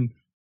back and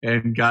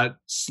got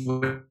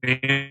slammed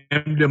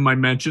in my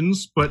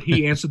mentions, but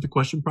he answered the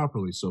question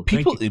properly. So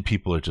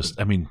people are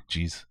just. I mean,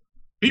 geez.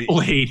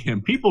 People hate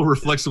him. People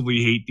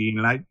reflexively hate Dean,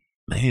 and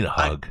they need a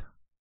hug.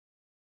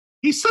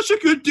 He's such a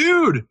good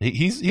dude.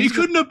 He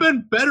couldn't have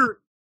been better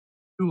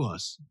to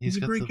us. He's a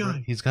great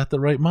guy. He's got the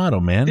right motto,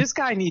 man. This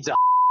guy needs a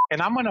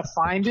and I'm going to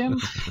find him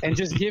and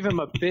just give him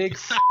a big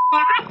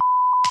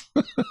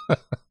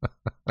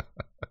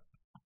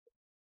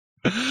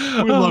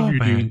We love you,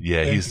 dude.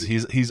 Yeah,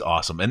 he's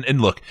awesome.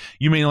 And look,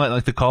 you may not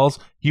like the calls.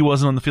 He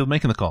wasn't on the field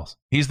making the calls.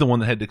 He's the one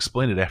that had to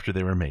explain it after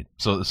they were made.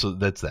 So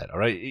that's that. All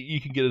right, you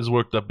can get as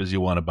worked up as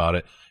you want about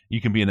it.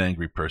 You can be an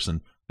angry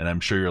person, and I'm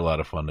sure you're a lot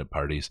of fun at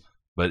parties.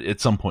 But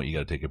at some point, you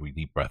got to take a big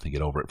deep breath and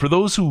get over it. For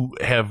those who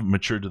have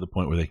matured to the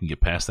point where they can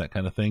get past that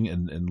kind of thing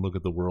and look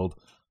at the world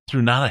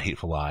through not a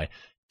hateful eye,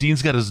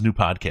 Dean's got his new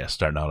podcast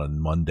starting out on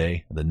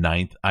Monday, the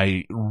 9th.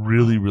 I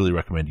really, really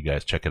recommend you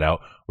guys check it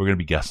out. We're going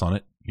to be guests on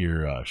it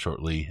here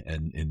shortly,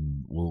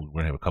 and we're going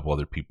to have a couple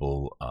other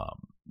people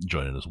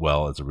join in as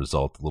well as a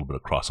result, a little bit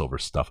of crossover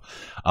stuff.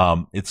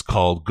 It's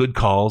called Good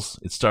Calls.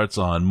 It starts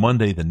on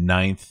Monday the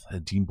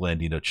 9th. Dean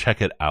Blandino,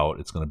 check it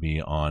out. It's going to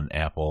be on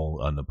Apple,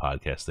 on the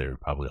podcast there,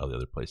 probably all the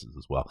other places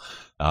as well.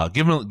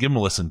 Give him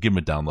a listen, give him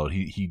a download.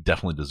 He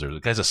definitely deserves it.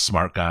 The guy's a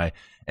smart guy,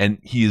 and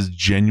he is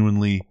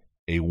genuinely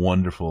a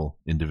wonderful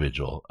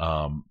individual.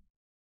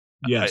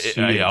 Yes,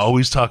 I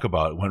always talk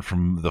about it. Went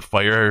from the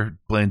Fire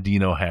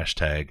Blandino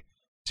hashtag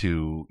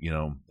to,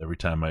 every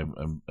time I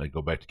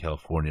go back to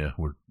California,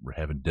 we're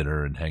having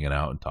dinner and hanging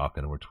out and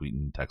talking, and we're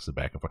tweeting, texting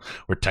back and forth.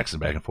 We're texting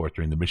back and forth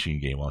during the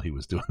Michigan game while he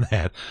was doing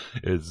that.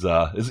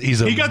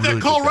 He got that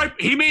call right.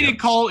 He made a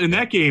call in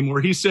that game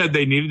where he said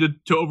they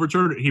needed to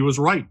overturn it. He was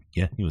right.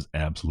 Yeah, he was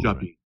absolutely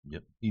right.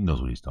 Yep, he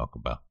knows what he's talking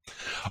about.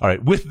 All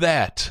right, with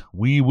that,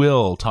 we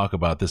will talk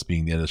about this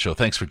being the end of the show.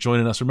 Thanks for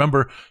joining us.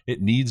 Remember,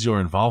 it needs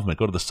your involvement.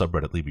 Go to the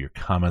subreddit, leave your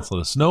comments,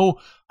 let us know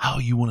how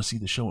you want to see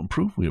the show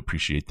improve. We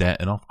appreciate that.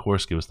 And of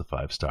course, give us the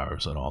 5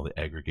 stars on all the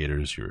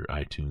aggregators, your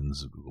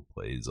iTunes, Google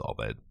Plays, all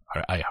that,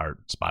 iHeart,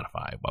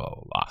 Spotify, blah,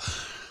 blah, blah.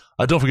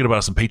 Don't forget about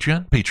us on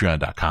Patreon,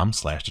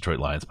 patreon.com/Detroit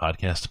Lions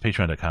Podcast.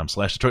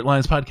 Patreon.com/Detroit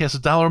Lions Podcast.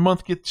 $1 a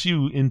month gets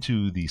you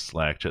into the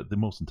Slack chat, the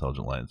most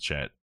intelligent Lions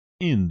chat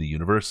in the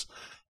universe.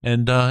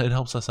 And it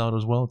helps us out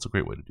as well. It's a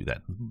great way to do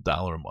that.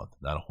 $1 a month,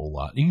 not a whole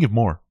lot. You can give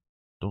more.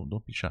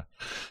 Don't be shy.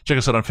 Check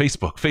us out on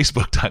Facebook,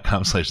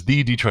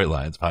 facebook.com/The Detroit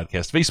Lions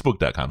Podcast,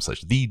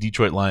 facebook.com/The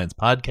Detroit Lions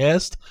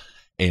Podcast,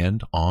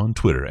 and on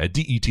Twitter at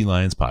DET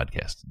Lions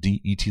Podcast.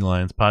 DET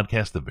Lions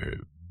Podcast, the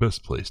very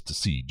best place to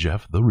see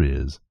Jeff the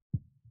Riz.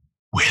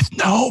 With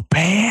no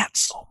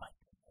pants. Oh, my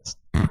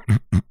goodness.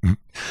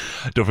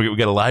 Don't forget, we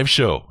got a live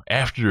show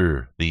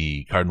after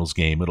the Cardinals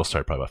game. It'll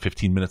start probably about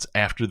 15 minutes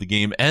after the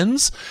game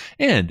ends.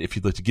 And if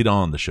you'd like to get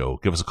on the show,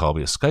 give us a call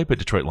via Skype at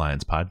Detroit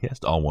Lions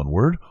Podcast, all one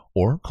word,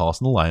 or call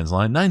us on the Lions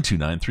line,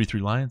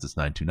 929-33-LIONS. It's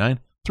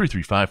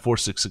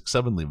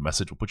 929-335-4667. Leave a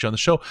message. We'll put you on the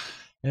show.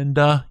 And,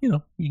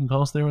 you can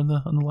call us there on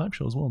the live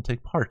show as well and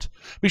take part.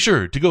 Be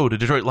sure to go to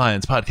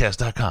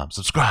DetroitLionsPodcast.com.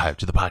 Subscribe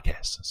to the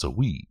podcast so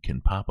we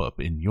can pop up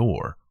in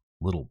your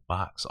little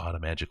box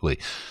automatically.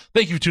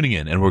 Thank you for tuning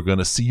in, and we're going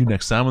to see you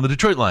next time on the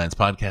Detroit Lions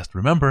Podcast.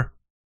 Remember,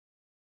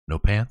 no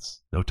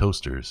pants, no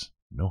toasters,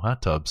 no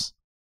hot tubs,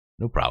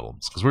 no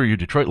problems, because we're your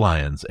Detroit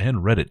Lions and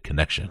Reddit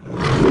connection.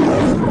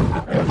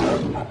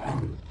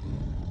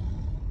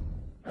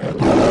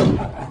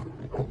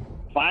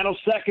 Final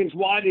seconds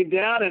winding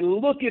down, and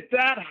look at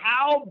that.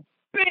 How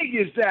big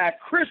is that?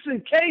 Chris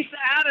and Case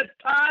out of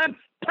time.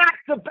 Pack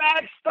the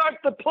bag, start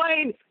the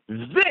plane.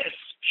 This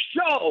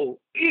show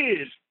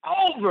is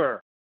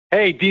over.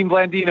 Hey, Dean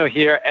Blandino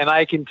here, and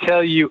I can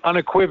tell you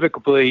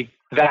unequivocally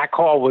that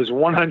call was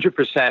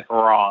 100%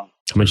 wrong.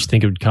 How much do you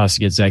think it would cost to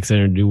get Zach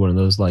Center to do one of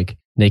those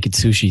naked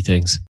sushi things?